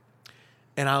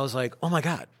 And I was like, oh my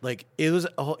God, like it was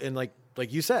a whole, and like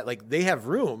you said, like they have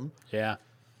room,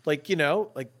 like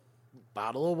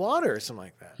bottle of water or something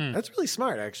like that. That's really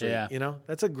smart, actually.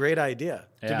 That's a great idea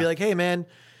to be like, hey man,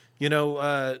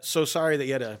 so sorry that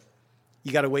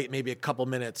you got to wait maybe a couple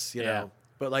minutes, know,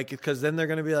 but like, because then they're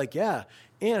going to be like,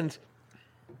 and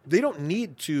they don't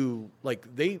need to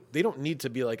they don't need to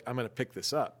be like, I'm going to pick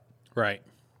this up. Right.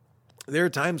 There are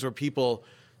times where people,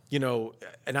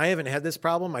 and I haven't had this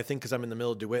problem, I think, because I'm in the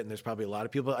middle of DeWitt and there's probably a lot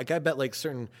of people. Like I bet like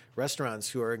certain restaurants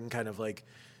who are in kind of like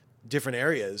different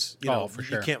areas, for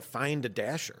sure, you can't find a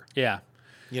dasher. Yeah.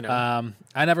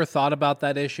 I never thought about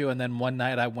that issue. And then one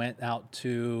night I went out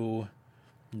to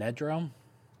Nedrome.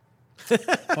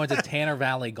 I went to Tanner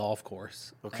Valley Golf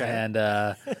Course. Okay. And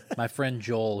my friend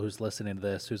Joel, who's listening to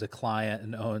this, who's a client,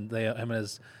 and him and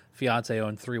his fiance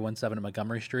own 317 at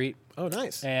Montgomery Street. Oh,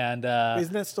 nice. And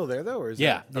isn't that still there though, or is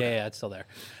yeah, it's still there.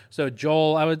 So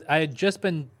Joel, I had just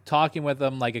been talking with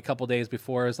him like a couple days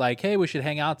before. I was like, hey, we should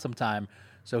hang out sometime.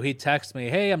 So he texted me,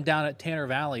 hey, I'm down at Tanner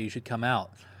Valley. You should come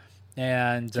out.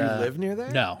 And do you live near there?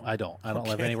 No, I don't. I don't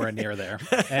live anywhere near there.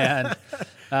 And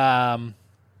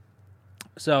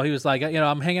so he was like,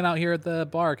 I'm hanging out here at the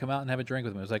bar. Come out and have a drink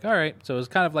with me. I was like, all right. So it was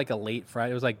kind of like a late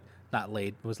Friday. It was like not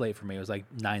late. It was late for me. It was like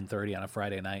 9:30 on a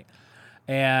Friday night.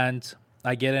 And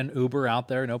I get an Uber out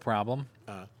there, no problem.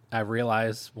 I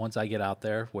realize once I get out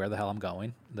there where the hell I'm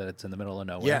going, that it's in the middle of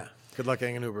nowhere. Yeah. Good luck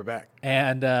getting an Uber back.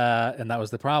 And that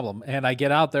was the problem. And I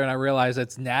get out there and I realize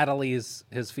it's Natalie's,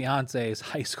 his fiance's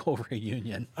high school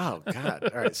reunion. Oh God!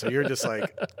 All right, so you're just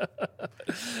like.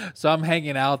 So I'm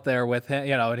hanging out there with him,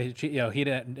 and he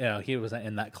didn't, he wasn't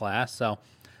in that class. So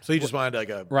So you just wanted like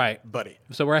a buddy.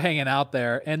 So we're hanging out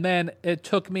there, and then it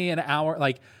took me an hour.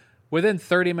 Like within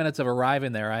 30 minutes of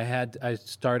arriving there, I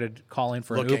started calling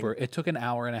for an Uber. It took an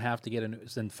hour and a half to get an,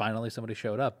 and finally somebody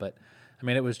showed up. But I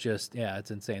mean, it was just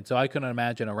it's insane. So I couldn't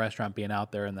imagine a restaurant being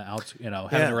out there in the outs,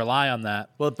 having to rely on that.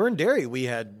 Well, at Burn Dairy, we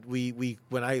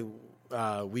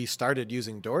started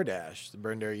using DoorDash.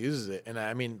 Burn Dairy uses it, and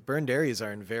I mean, Burn Dairies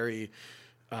are in very,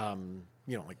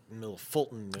 like middle of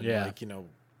Fulton and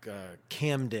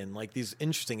Camden, like these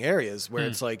interesting areas where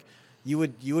it's like you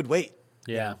would wait.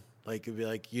 Yeah. Like it'd be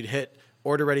like you'd hit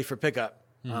order ready for pickup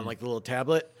on like the little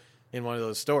tablet in one of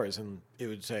those stores, and it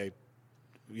would say,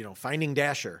 finding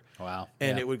Dasher. Wow.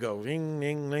 And it would go ring,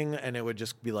 ring, ring, and it would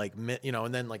just be like,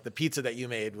 and then like the pizza that you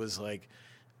made was like,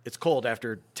 it's cold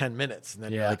after 10 minutes. And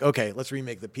then you're like, okay, let's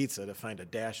remake the pizza to find a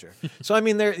Dasher. So, I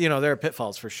mean, there are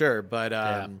pitfalls for sure, but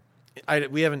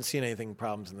we haven't seen anything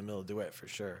problems in the middle of DeWitt for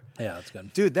sure. Yeah, that's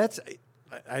good. Dude,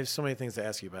 I have so many things to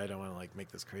ask you, but I don't want to like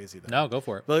make this crazy. Though. No, go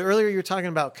for it. But earlier you were talking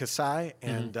about Kasai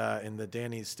and the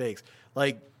Danny's Steaks.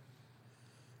 Like,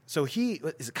 so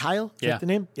is it Kyle? Is that the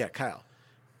name? Yeah, Kyle.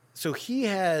 So he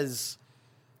has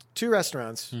 2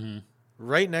 restaurants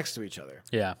right next to each other.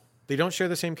 Yeah. They don't share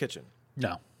the same kitchen.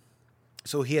 No.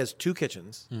 So he has 2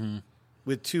 kitchens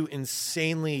with 2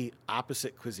 insanely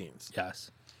opposite cuisines.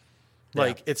 Yes.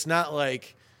 Like, it's not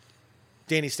like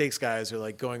Danny Steaks guys are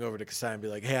like going over to Kasai and be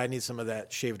like, hey, I need some of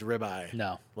that shaved ribeye.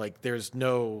 No. Like, there's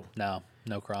no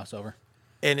crossover.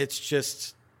 And it's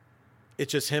just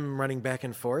him running back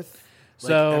and forth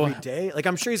every day. Like,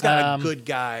 I'm sure he's got a good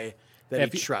guy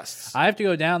that he trusts. I have to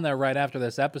go down there right after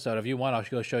this episode. If you want, I'll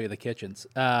go show you the kitchens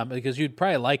because you'd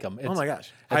probably like them. Oh my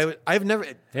gosh, I've never.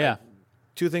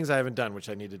 2 things I haven't done, which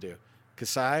I need to do: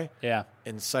 Kasai,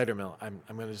 and Cider Mill. I'm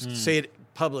going to just say it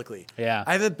publicly. Yeah,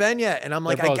 I haven't been yet, and I'm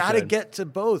like, I got to get to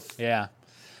both. Yeah,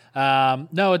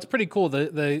 no, it's pretty cool.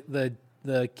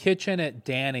 The kitchen at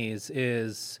Danny's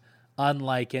is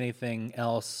unlike anything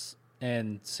else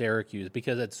in Syracuse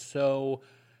because it's so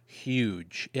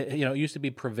huge. It used to be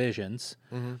Provisions,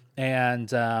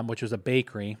 and which was a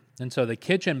bakery, and so the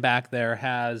kitchen back there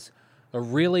has a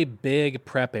really big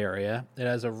prep area. It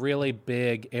has a really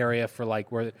big area for like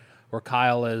where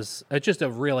Kyle is. It's just a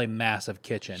really massive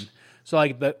kitchen. So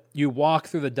like you walk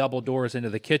through the double doors into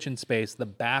the kitchen space. The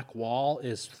back wall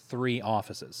is 3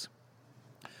 offices.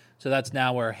 So that's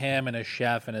now where him and his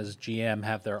chef and his GM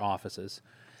have their offices.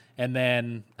 And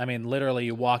then, I mean, literally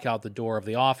you walk out the door of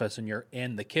the office and you're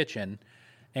in the kitchen,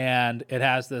 and it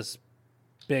has this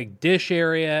big dish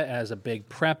area, it has a big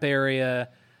prep area.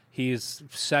 He's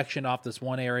sectioned off this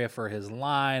one area for his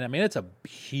line. I mean, it's a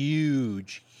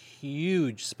huge,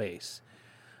 huge space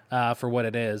for what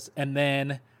it is. And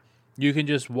then you can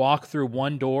just walk through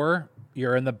one door.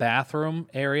 You're in the bathroom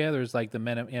area. There's like the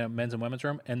men's and women's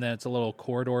room, and then it's a little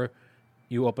corridor.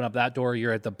 You open up that door,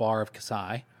 you're at the bar of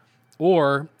Kasai.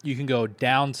 Or you can go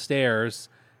downstairs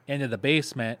into the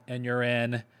basement, and you're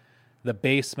in the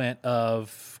basement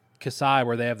of Kasai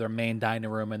where they have their main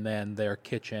dining room, and then their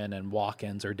kitchen and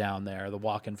walk-ins are down there, the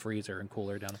walk-in freezer and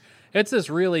cooler down there. It's this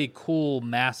really cool,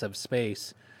 massive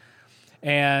space.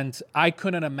 And I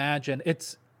couldn't imagine.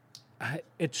 It's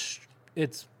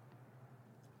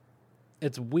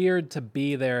weird to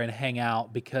be there and hang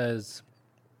out because,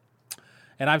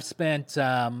 and I've spent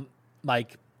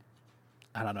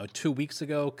I don't know, 2 weeks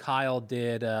ago, Kyle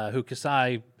did, who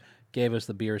Kasai gave us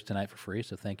the beers tonight for free,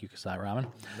 so thank you, Kasai Ramen.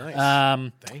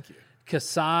 Nice. Thank you.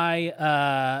 Kasai,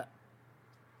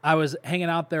 I was hanging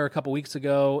out there a couple weeks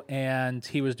ago, and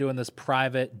he was doing this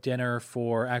private dinner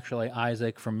for actually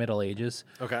Isaac from Middle Ages.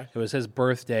 Okay. It was his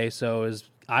birthday, so it was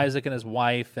Isaac and his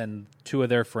wife and 2 of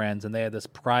their friends, and they had this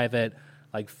private,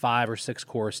 like 5 or 6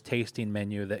 course tasting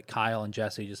menu that Kyle and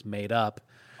Jesse just made up.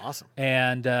 Awesome.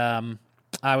 And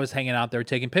I was hanging out there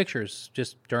taking pictures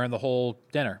just during the whole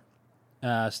dinner,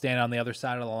 standing on the other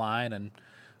side of the line and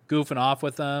goofing off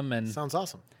with them. And sounds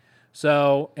awesome.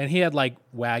 So, and he had like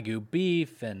Wagyu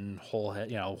beef and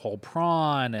whole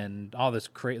prawn and all this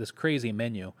crazy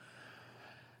menu.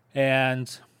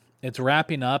 And it's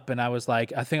wrapping up, and I was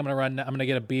like, I think I'm going to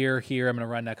get a beer here. I'm going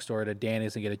to run next door to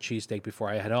Danny's and get a cheesesteak before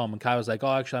I head home. And Kyle was like,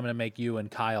 oh, actually, I'm going to make you and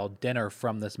Kyle dinner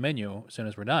from this menu as soon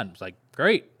as we're done. I was like,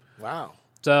 great. Wow.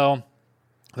 So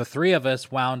the 3 of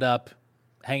us wound up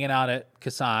hanging out at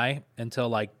Kasai until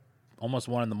like almost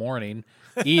 1 a.m,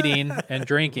 eating and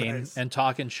drinking Nice. and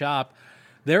talking shop.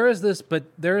 There is this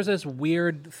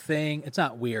weird thing. It's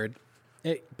not weird.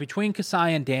 Between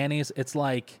Kasai and Danny's, it's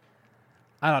like,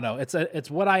 I don't know.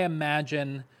 It's what I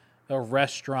imagine a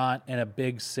restaurant in a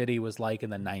big city was like in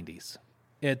the 90s.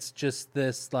 It's just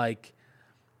this like,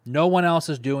 no one else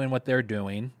is doing what they're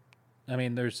doing. I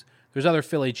mean, there's there's other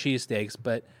Philly cheesesteaks,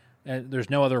 but there's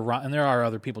no other and there are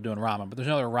other people doing ramen, but there's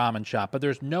no other ramen shop. But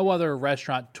there's no other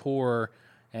restaurateur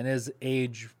in his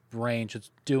age range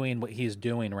that's doing what he's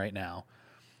doing right now,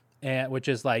 and which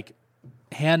is like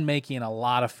hand making a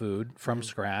lot of food from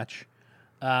scratch,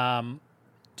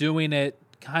 doing it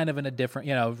kind of in a different,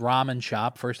 ramen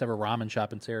shop, first ever ramen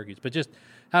shop in Syracuse, but just,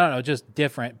 I don't know, just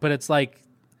different. But it's like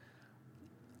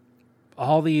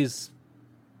all these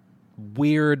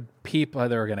weird people,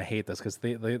 they're going to hate this because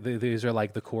these are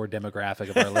like the core demographic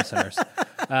of our listeners.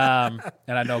 And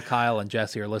I know Kyle and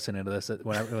Jesse are listening to this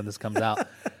when this comes out.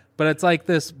 But it's like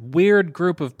this weird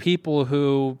group of people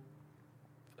who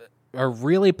are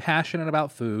really passionate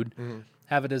about food,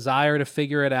 have a desire to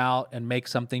figure it out and make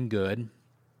something good,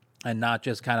 and not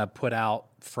just kind of put out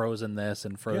frozen this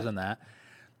and frozen that.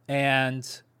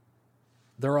 And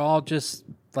they're all just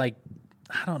like,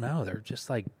 I don't know, they're just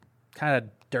like kind of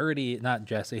dirty. Not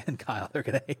Jesse and Kyle, they're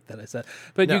going to hate that I said.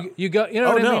 But no. you go, you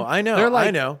know what I mean? I know, they're like,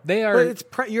 I know. They are.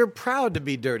 But you're proud to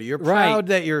be dirty. You're proud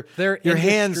that your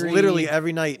hands literally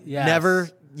every night,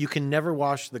 you can never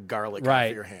wash the garlic off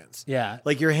of your hands. Yeah.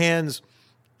 Like your hands,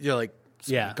 you're like,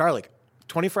 garlic,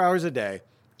 24 hours a day.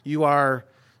 You are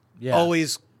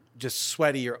always just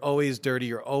sweaty. You're always dirty.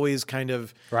 You're always kind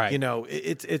of,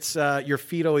 it's your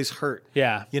feet always hurt.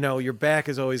 Yeah. Your back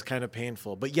is always kind of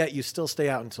painful, but yet you still stay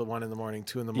out until 1 a.m,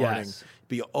 2 a.m,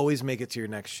 but you always make it to your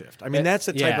next shift. I mean, that's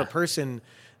the type of person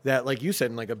that, like you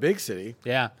said, in like a big city.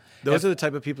 Yeah. Those are the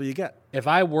type of people you get. If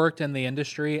I worked in the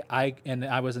industry, I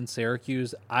was in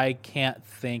Syracuse, I can't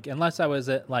think, unless I was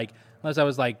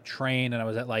like trained and I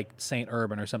was at like St.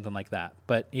 Urban or something like that.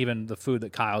 But even the food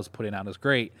that Kyle's putting out is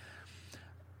great.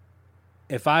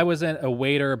 If I was a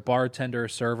waiter, bartender,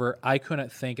 server, I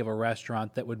couldn't think of a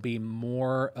restaurant that would be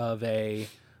more of a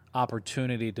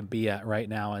opportunity to be at right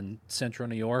now in Central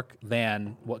New York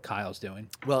than what Kyle's doing.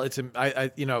 Well, it's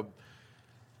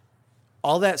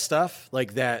all that stuff,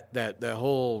 like that the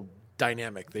whole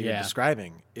dynamic that you're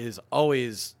describing is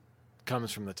always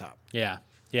comes from the top. Yeah.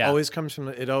 Yeah. Always comes from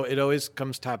it always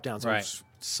comes top down. So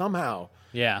somehow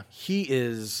he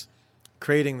is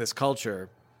creating this culture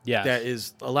that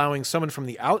is allowing someone from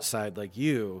the outside like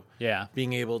you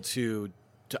being able to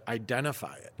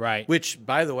identify it. Right. Which,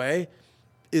 by the way,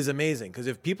 is amazing, because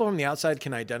if people from the outside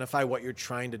can identify what you're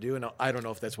trying to do, and I don't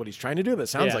know if that's what he's trying to do, but it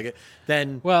sounds like it,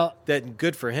 then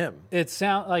good for him. It's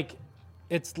like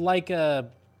a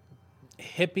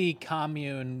hippie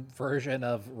commune version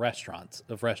of restaurant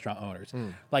owners.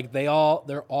 Like they're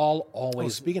all always. Oh,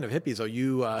 speaking of hippies,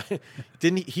 you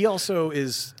didn't he also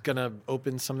is gonna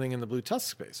open something in the Blue Tusk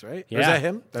space, right? Yeah. Or is that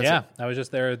him? That's him. I was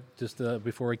just there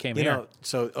before we came here.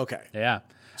 Okay. Yeah.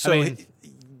 So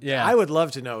I would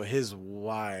love to know his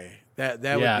why. That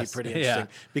would be pretty interesting.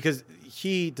 Because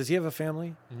does he have a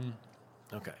family?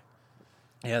 Mm-hmm. Okay.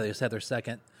 Yeah, they just had their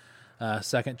second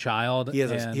child. He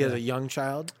has a young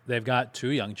child. They've got 2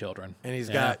 young children, and he's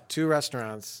got 2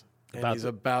 restaurants, and he's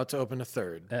about to open a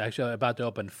third. Actually, about to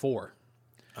open 4.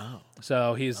 Oh,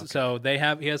 so he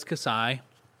has Kasai,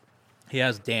 he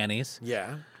has Danny's.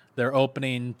 Yeah, they're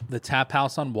opening the Tap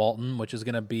House on Walton, which is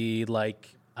going to be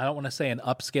like, I don't want to say an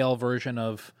upscale version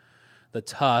of the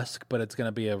Tusk, but it's going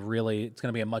to be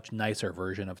a much nicer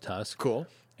version of Tusk. Cool.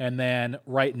 And then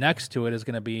right next to it is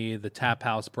going to be the Tap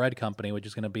House Bread Company, which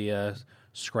is going to be a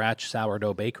scratch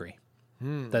sourdough bakery.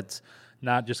 That's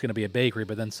not just going to be a bakery,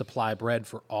 but then supply bread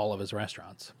for all of his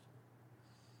restaurants.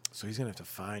 So he's going to have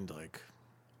to find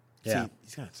he's going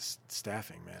to have to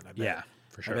staffing, man. I bet. Yeah,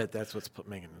 for sure. I bet that's what's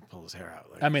making him pull his hair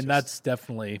out. That's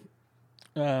definitely.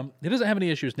 He doesn't have any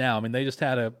issues now. I mean, they just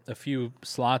had a few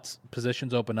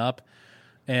positions open up,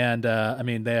 and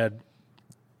they had.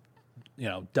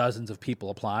 Dozens of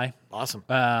people apply. Awesome.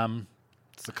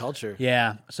 It's the culture.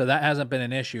 Yeah. So that hasn't been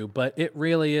an issue, but it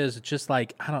really is. It's just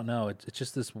like, I don't know. It's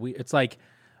just this weird, it's like,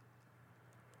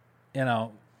 I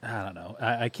don't know.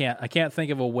 I can't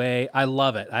think of a way. I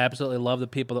love it. I absolutely love the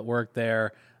people that work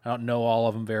there. I don't know all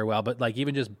of them very well, but like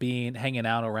even just hanging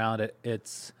out around it,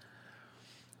 it's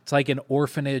like an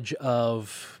orphanage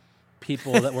of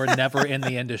people that were never in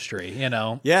the industry,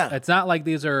 Yeah. It's not like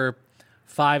these are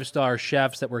 5-star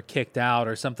chefs that were kicked out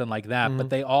or something like that, but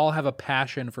they all have a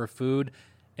passion for food,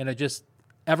 and it just,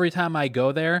 every time I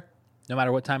go there, no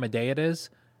matter what time of day it is,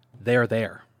 they're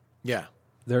there. Yeah.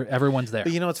 Everyone's there.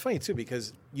 But it's funny too,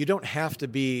 because you don't have to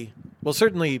be, well,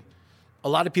 certainly a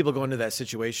lot of people go into that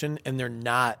situation and they're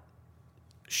not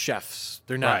chefs.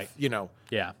 They're not,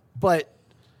 Yeah. But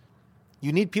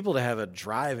you need people to have a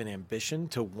drive and ambition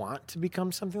to want to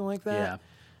become something like that.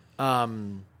 Yeah.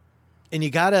 and you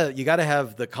gotta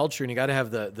have the culture, and you gotta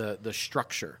have the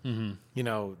structure, you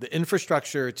know, the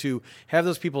infrastructure to have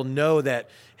those people know that,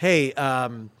 hey,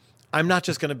 I'm not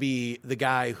just going to be the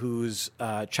guy who's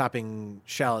chopping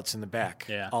shallots in the back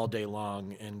all day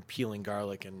long and peeling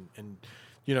garlic and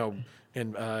you know,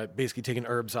 and basically taking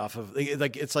herbs off of,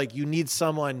 like, it's like you need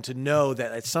someone to know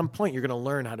that at some point you're going to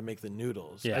learn how to make the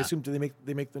noodles. I assume they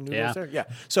make the noodles there? Yeah.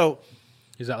 So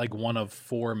is that like one of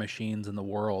 4 machines in the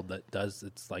world that does,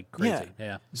 it's like crazy.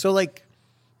 Yeah. So like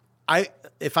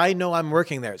if I know I'm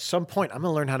working there, at some point I'm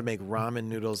going to learn how to make ramen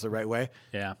noodles the right way.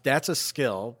 Yeah. That's a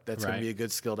skill. That's going to be a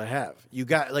good skill to have. You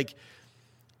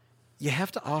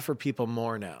have to offer people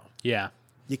more now. Yeah.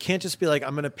 You can't just be like,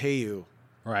 I'm going to pay you.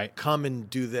 Right. Come and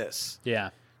do this.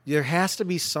 Yeah. There has to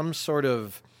be some sort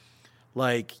of,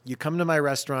 like, you come to my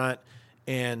restaurant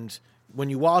and when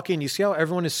you walk in, you see how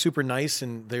everyone is super nice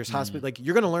and there's hospitality. Like,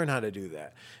 you're going to learn how to do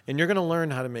that. And you're going to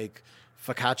learn how to make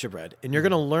focaccia bread. And you're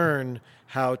going to learn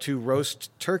how to roast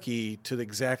turkey to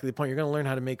exactly the point. You're going to learn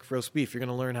how to make roast beef. You're going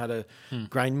to learn how to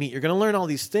grind meat. You're going to learn all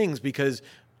these things because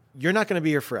you're not going to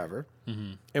be here forever.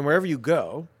 And wherever you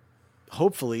go,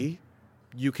 hopefully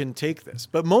you can take this.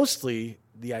 But mostly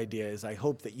the idea is I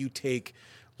hope that you take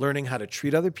learning how to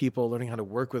treat other people, learning how to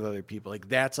work with other people. Like,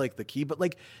 that's like the key. But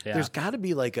like, there's got to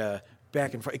be like a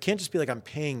back and forth. It can't just be like, I'm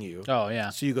paying you. Oh, yeah.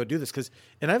 So you go do this.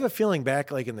 And I have a feeling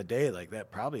back like in the day, like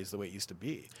that probably is the way it used to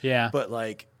be. Yeah. But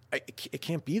like, it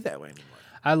can't be that way anymore.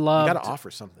 You got to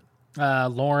offer something.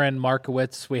 Lauren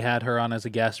Markowitz, we had her on as a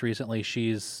guest recently.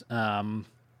 She's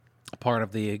part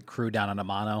of the crew down in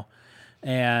Amano.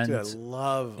 And dude, I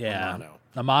love Amano.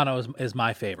 Amano is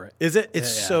my favorite. Is it?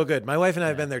 It's so good. My wife and I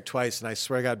have been there twice, and I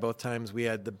swear to God, both times we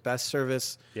had the best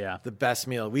service, the best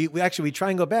meal. We try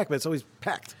and go back, but it's always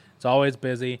packed. It's always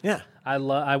busy. Yeah.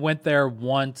 I went there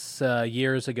once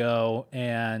years ago,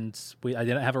 and I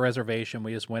didn't have a reservation.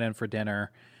 We just went in for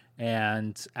dinner,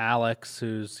 and Alex,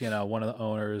 who's one of the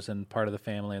owners and part of the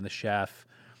family and the chef.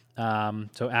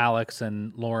 So Alex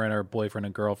and Lauren are boyfriend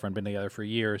and girlfriend, been together for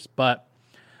years, but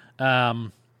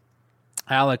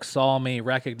Alex saw me,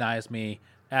 recognized me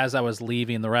as I was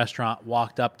leaving the restaurant,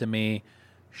 walked up to me,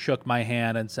 shook my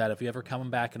hand, and said, if you ever come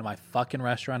back into my fucking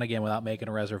restaurant again without making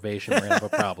a reservation, we're going to have a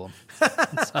problem.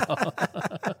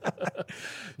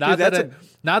 Not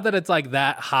that it's like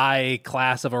that high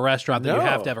class of a restaurant that you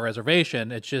have to have a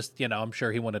reservation. It's just, I'm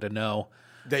sure he wanted to know.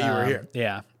 That you were here.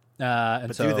 Yeah.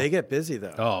 But dude, they get busy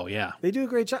though. Oh, yeah. They do a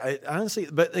great job. Honestly,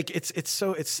 but like it's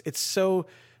so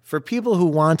for people who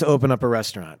want to open up a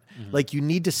restaurant, like you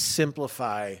need to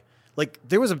simplify. Like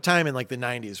there was a time in like the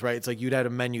 90s, right? It's like you'd had a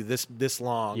menu this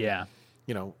long. Yeah.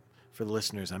 For the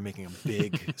listeners, I'm making a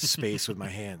big space with my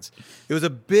hands. It was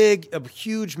a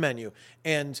huge menu,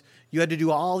 and you had to do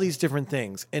all these different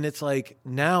things. And it's like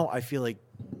now I feel like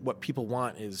what people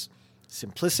want is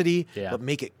simplicity, but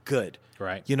make it good.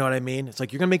 Right. You know what I mean? It's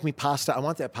like, you're going to make me pasta. I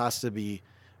want that pasta to be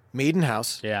made in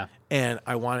house. Yeah. And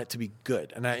I want it to be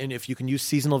good. And if you can use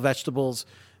seasonal vegetables,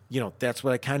 that's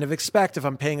what I kind of expect if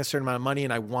I'm paying a certain amount of money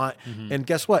and I want, and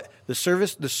guess what? The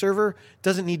server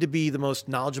doesn't need to be the most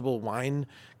knowledgeable wine,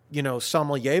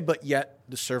 sommelier, but yet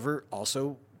the server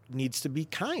also needs to be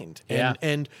kind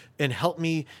and help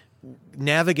me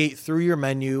navigate through your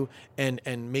menu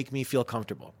and make me feel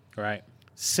comfortable. Right.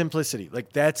 Simplicity.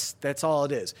 Like that's all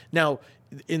it is. Now,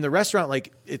 in the restaurant,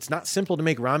 like it's not simple to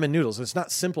make ramen noodles. It's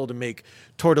not simple to make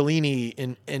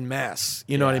tortellini in mass.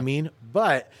 You know what I mean?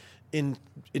 But in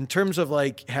terms of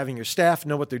like having your staff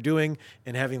know what they're doing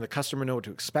and having the customer know what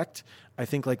to expect, I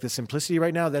think like the simplicity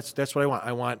right now, that's what I want.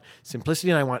 I want simplicity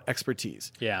and I want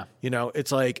expertise. Yeah.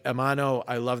 It's like Amano,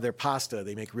 I love their pasta.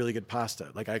 They make really good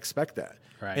pasta. Like I expect that.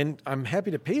 Right. And I'm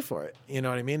happy to pay for it. You know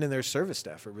what I mean? And their service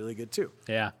staff are really good too.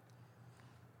 Yeah.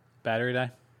 Battery die?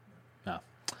 No.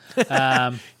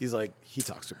 He's like, he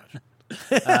talks too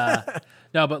much.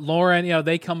 No, but Lauren,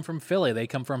 they come from Philly. They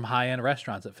come from high-end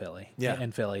restaurants in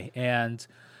Philly. And,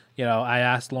 I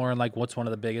asked Lauren, like, what's one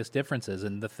of the biggest differences?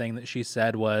 And the thing that she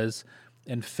said was,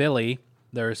 in Philly,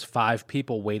 there's 5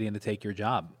 people waiting to take your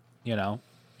job.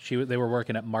 They were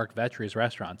working at Mark Vetri's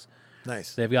restaurants.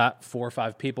 Nice. They've got 4 or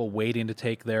 5 people waiting to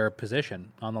take their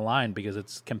position on the line because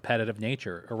it's competitive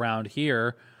nature. Around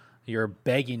here, you're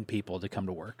begging people to come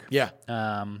to work. Yeah.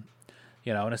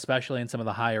 And especially in some of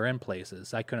the higher end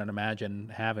places. I couldn't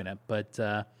imagine having it. But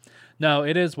no,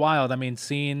 it is wild. I mean,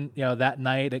 seeing, that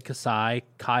night at Kasai,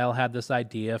 Kyle had this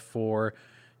idea for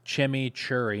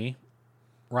chimichurri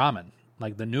ramen.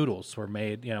 Like the noodles were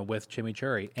made, with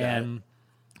chimichurri. And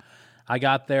I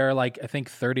got there I think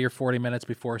 30 or 40 minutes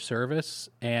before service,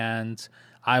 and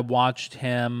I watched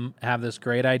him have this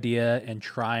great idea and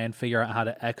try and figure out how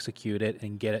to execute it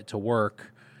and get it to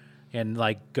work. and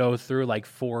like go through like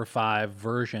 4 or 5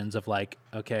 versions of like,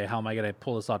 okay, how am I going to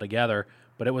pull this all together?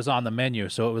 But it was on the menu,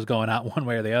 so it was going out one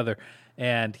way or the other.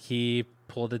 And he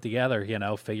pulled it together,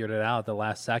 figured it out at the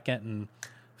last second, and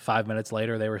 5 minutes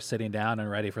later they were sitting down and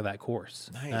ready for that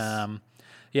course. Nice.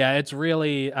 Yeah, it's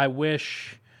really. I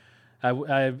wish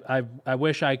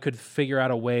I could figure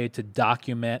out a way to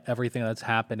document everything that's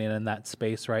happening in that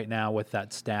space right now with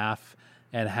that staff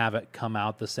and have it come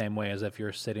out the same way as if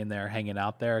you're sitting there hanging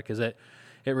out there, because it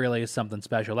really is something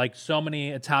special. Like so many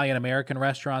Italian American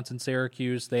restaurants in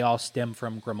Syracuse, they all stem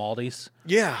from Grimaldi's.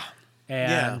 Yeah.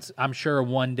 And I'm sure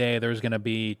one day there's going to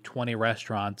be 20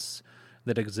 restaurants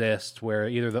that exist where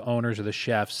either the owners or the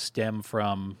chefs stem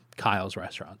from Kyle's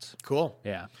restaurants. Cool.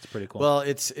 Yeah, it's pretty cool. Well,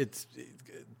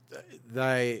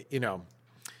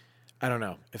 I don't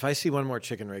know. If I see one more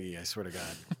chicken riggy, I swear to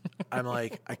God, I'm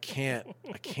like, I can't.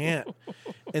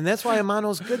 And that's why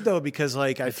Amano's good though, because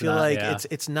like I feel like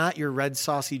it's not your red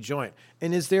saucy joint.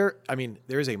 And there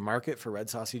is a market for red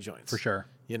saucy joints. For sure.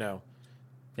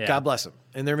 Yeah. God bless them.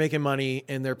 And they're making money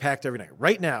and they're packed every night.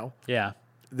 Right now,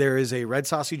 there is a red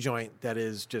saucy joint that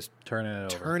is just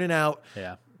turning out,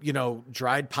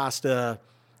 dried pasta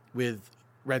with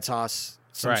red sauce,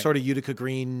 some sort of Utica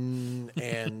green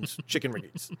and chicken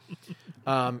riggies.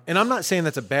 And I'm not saying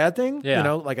that's a bad thing. Yeah.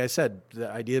 Like I said,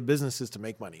 the idea of business is to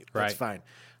make money. That's fine.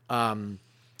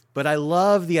 But I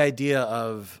love the idea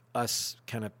of us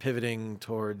kind of pivoting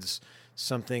towards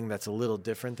something that's a little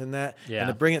different than that. Yeah. And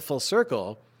to bring it full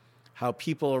circle, how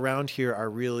people around here are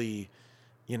really,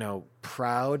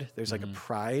 proud. There's like a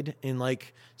pride in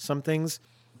like some things.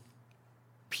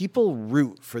 People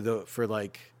root for the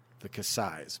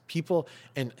Kasai's. People,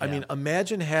 and I mean,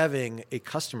 imagine having a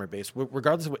customer base,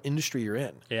 regardless of what industry you're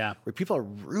in, where people are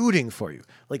rooting for you.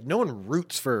 Like no one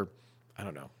roots for, I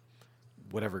don't know,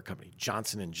 whatever company,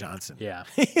 Johnson & Johnson. Yeah.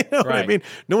 You know what I mean?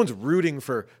 No one's rooting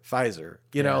for Pfizer,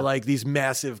 like these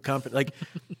massive companies. Like,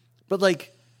 but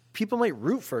like people might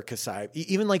root for Kasai,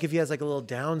 even like if he has like a little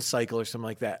down cycle or something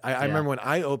like that. I remember when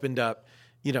I opened up,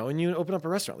 and you open up a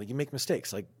restaurant, like you make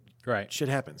mistakes, like shit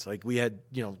happens. Like we had,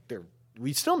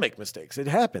 we still make mistakes. It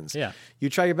happens. Yeah. You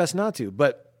try your best not to.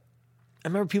 But I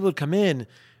remember people would come in and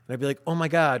I'd be like, oh my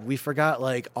God, we forgot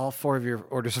like all 4 of your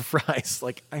orders of fries.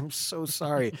 Like, I'm so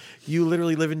sorry. You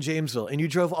literally live in Jamesville and you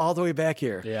drove all the way back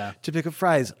here to pick up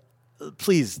fries.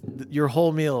 Please, your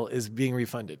whole meal is being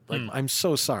refunded. Like, I'm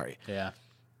so sorry. Yeah.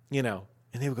 And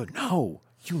they would go, no,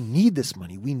 you need this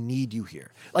money. We need you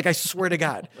here. Like, I swear to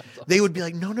God, they would be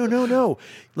like, no.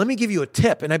 Let me give you a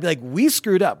tip. And I'd be like, we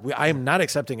screwed up. I am not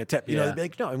accepting a tip. They'd be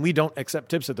like, no. And we don't accept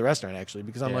tips at the restaurant, actually,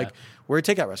 because I'm like, we're a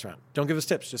takeout restaurant. Don't give us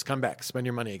tips. Just come back. Spend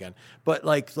your money again. But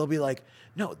like, they'll be like,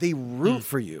 no, they root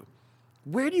for you.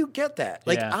 Where do you get that?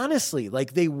 Like, honestly,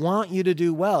 like they want you to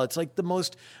do well. It's like the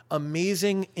most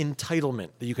amazing entitlement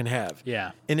that you can have.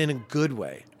 Yeah. And in a good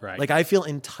way. Right. Like, I feel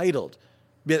entitled.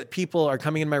 People are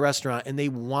coming in my restaurant and they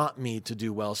want me to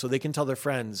do well so they can tell their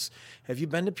friends, have you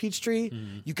been to Peachtree?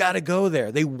 You got to go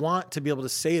there. They want to be able to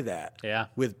say that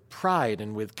with pride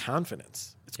and with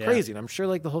confidence. It's crazy. And I'm sure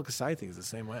like the whole Kasai thing is the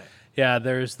same way. Yeah,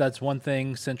 that's one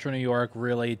thing Central New York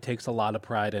really takes a lot of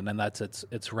pride in, and that's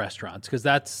its restaurants, because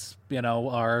that's,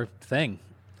 our thing.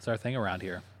 It's our thing around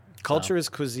here. Culture is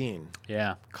cuisine.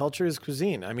 Yeah. Culture is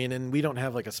cuisine. I mean, and we don't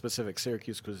have like a specific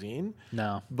Syracuse cuisine.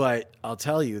 No. But I'll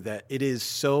tell you that it is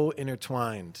so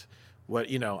intertwined.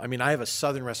 I have a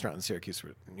southern restaurant in Syracuse,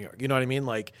 New York. You know what I mean?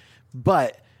 Like,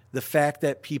 but the fact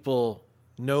that people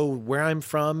know where I'm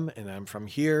from and I'm from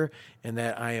here and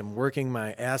that I am working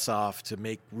my ass off to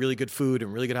make really good food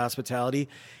and really good hospitality,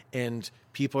 and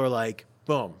people are like,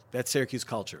 boom, that's Syracuse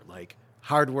culture. Like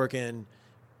hardworking,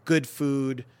 good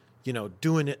food,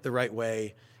 doing it the right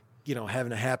way,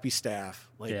 having a happy staff.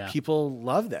 Like people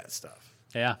love that stuff.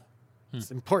 Yeah. It's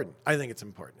important. I think it's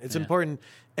important. It's important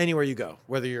anywhere you go,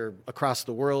 whether you're across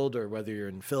the world or whether you're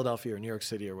in Philadelphia or New York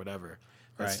City or whatever.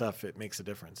 That stuff, it makes a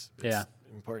difference. It's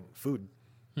important. Food.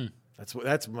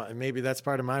 Maybe that's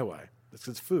part of my why.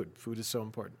 It's food. Food is so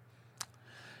important.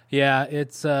 Yeah,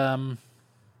 it's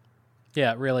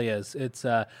it really is. It's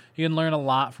you can learn a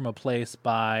lot from a place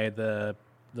by the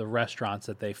restaurants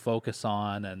that they focus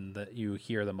on and that you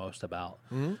hear the most about.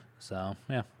 Mm-hmm. So,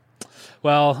 yeah.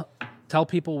 Well, tell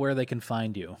people where they can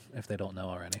find you if they don't know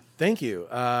already. Thank you.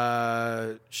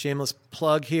 Shameless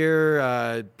plug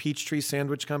here, Peachtree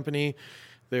Sandwich Company.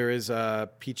 There is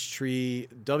Peachtree,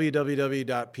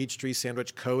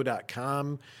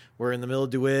 www.peachtreesandwichco.com. We're in the middle of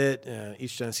DeWitt,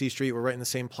 East Genesee Street. We're right in the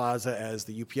same plaza as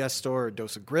the UPS store, or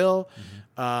Dosa Grill,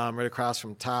 right across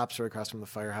from Tops, right across from the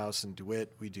Firehouse in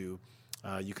DeWitt. We do.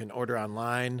 You can order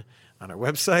online on our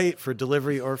website for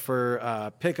delivery or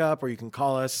for pickup, or you can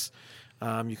call us.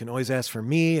 You can always ask for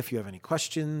me if you have any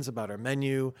questions about our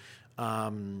menu. I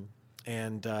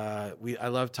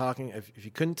love talking. If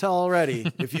you couldn't tell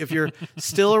already, if you're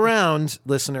still around,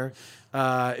 listener,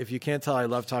 if you can't tell, I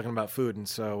love talking about food, and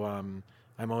so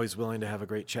I'm always willing to have a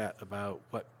great chat about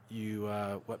what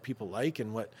people like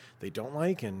and what they don't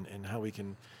like, and how we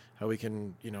can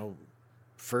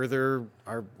further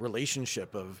our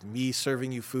relationship of me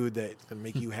serving you food that can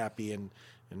make you happy and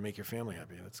make your family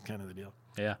happy. That's kind of the deal.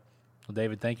 Yeah. Well,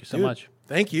 David, thank you so much.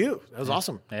 Thank you. That was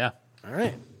awesome. Yeah. All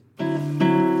right.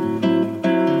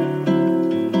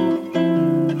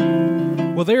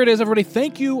 Well, there it is, everybody.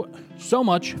 Thank you so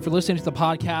much for listening to the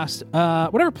podcast.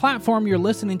 Whatever platform you're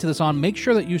listening to this on, make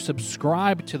sure that you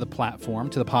subscribe to the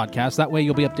podcast. That way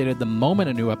you'll be updated the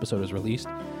moment a new episode is released.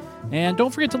 And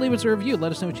don't forget to leave us a review.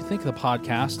 Let us know what you think of the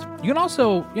podcast. You can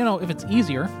also, if it's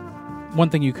easier, one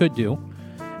thing you could do,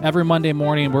 every Monday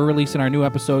morning we're releasing our new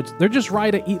episodes. They're just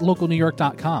right at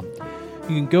eatlocalnewyork.com.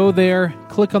 You can go there,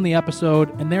 click on the episode,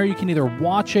 and there you can either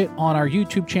watch it on our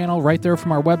YouTube channel right there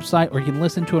from our website, or you can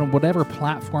listen to it on whatever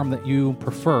platform that you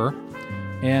prefer.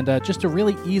 And just a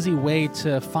really easy way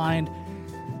to find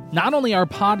not only our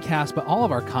podcast, but all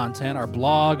of our content, our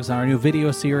blogs, and our new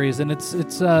video series. And it's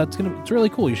really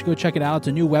cool. You should go check it out. It's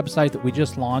a new website that we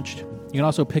just launched. You can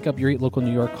also pick up your Eat Local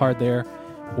New York card there,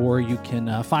 or you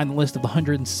can find the list of the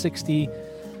 160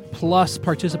 plus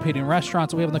participating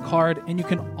restaurants that we have on the card, and you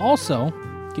can also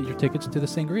get your tickets to the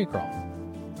Sangria Crawl.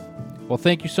 Well,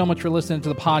 thank you so much for listening to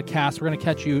the podcast. We're going to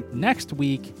catch you next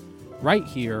week right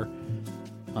here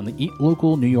on the Eat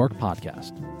Local New York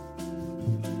podcast.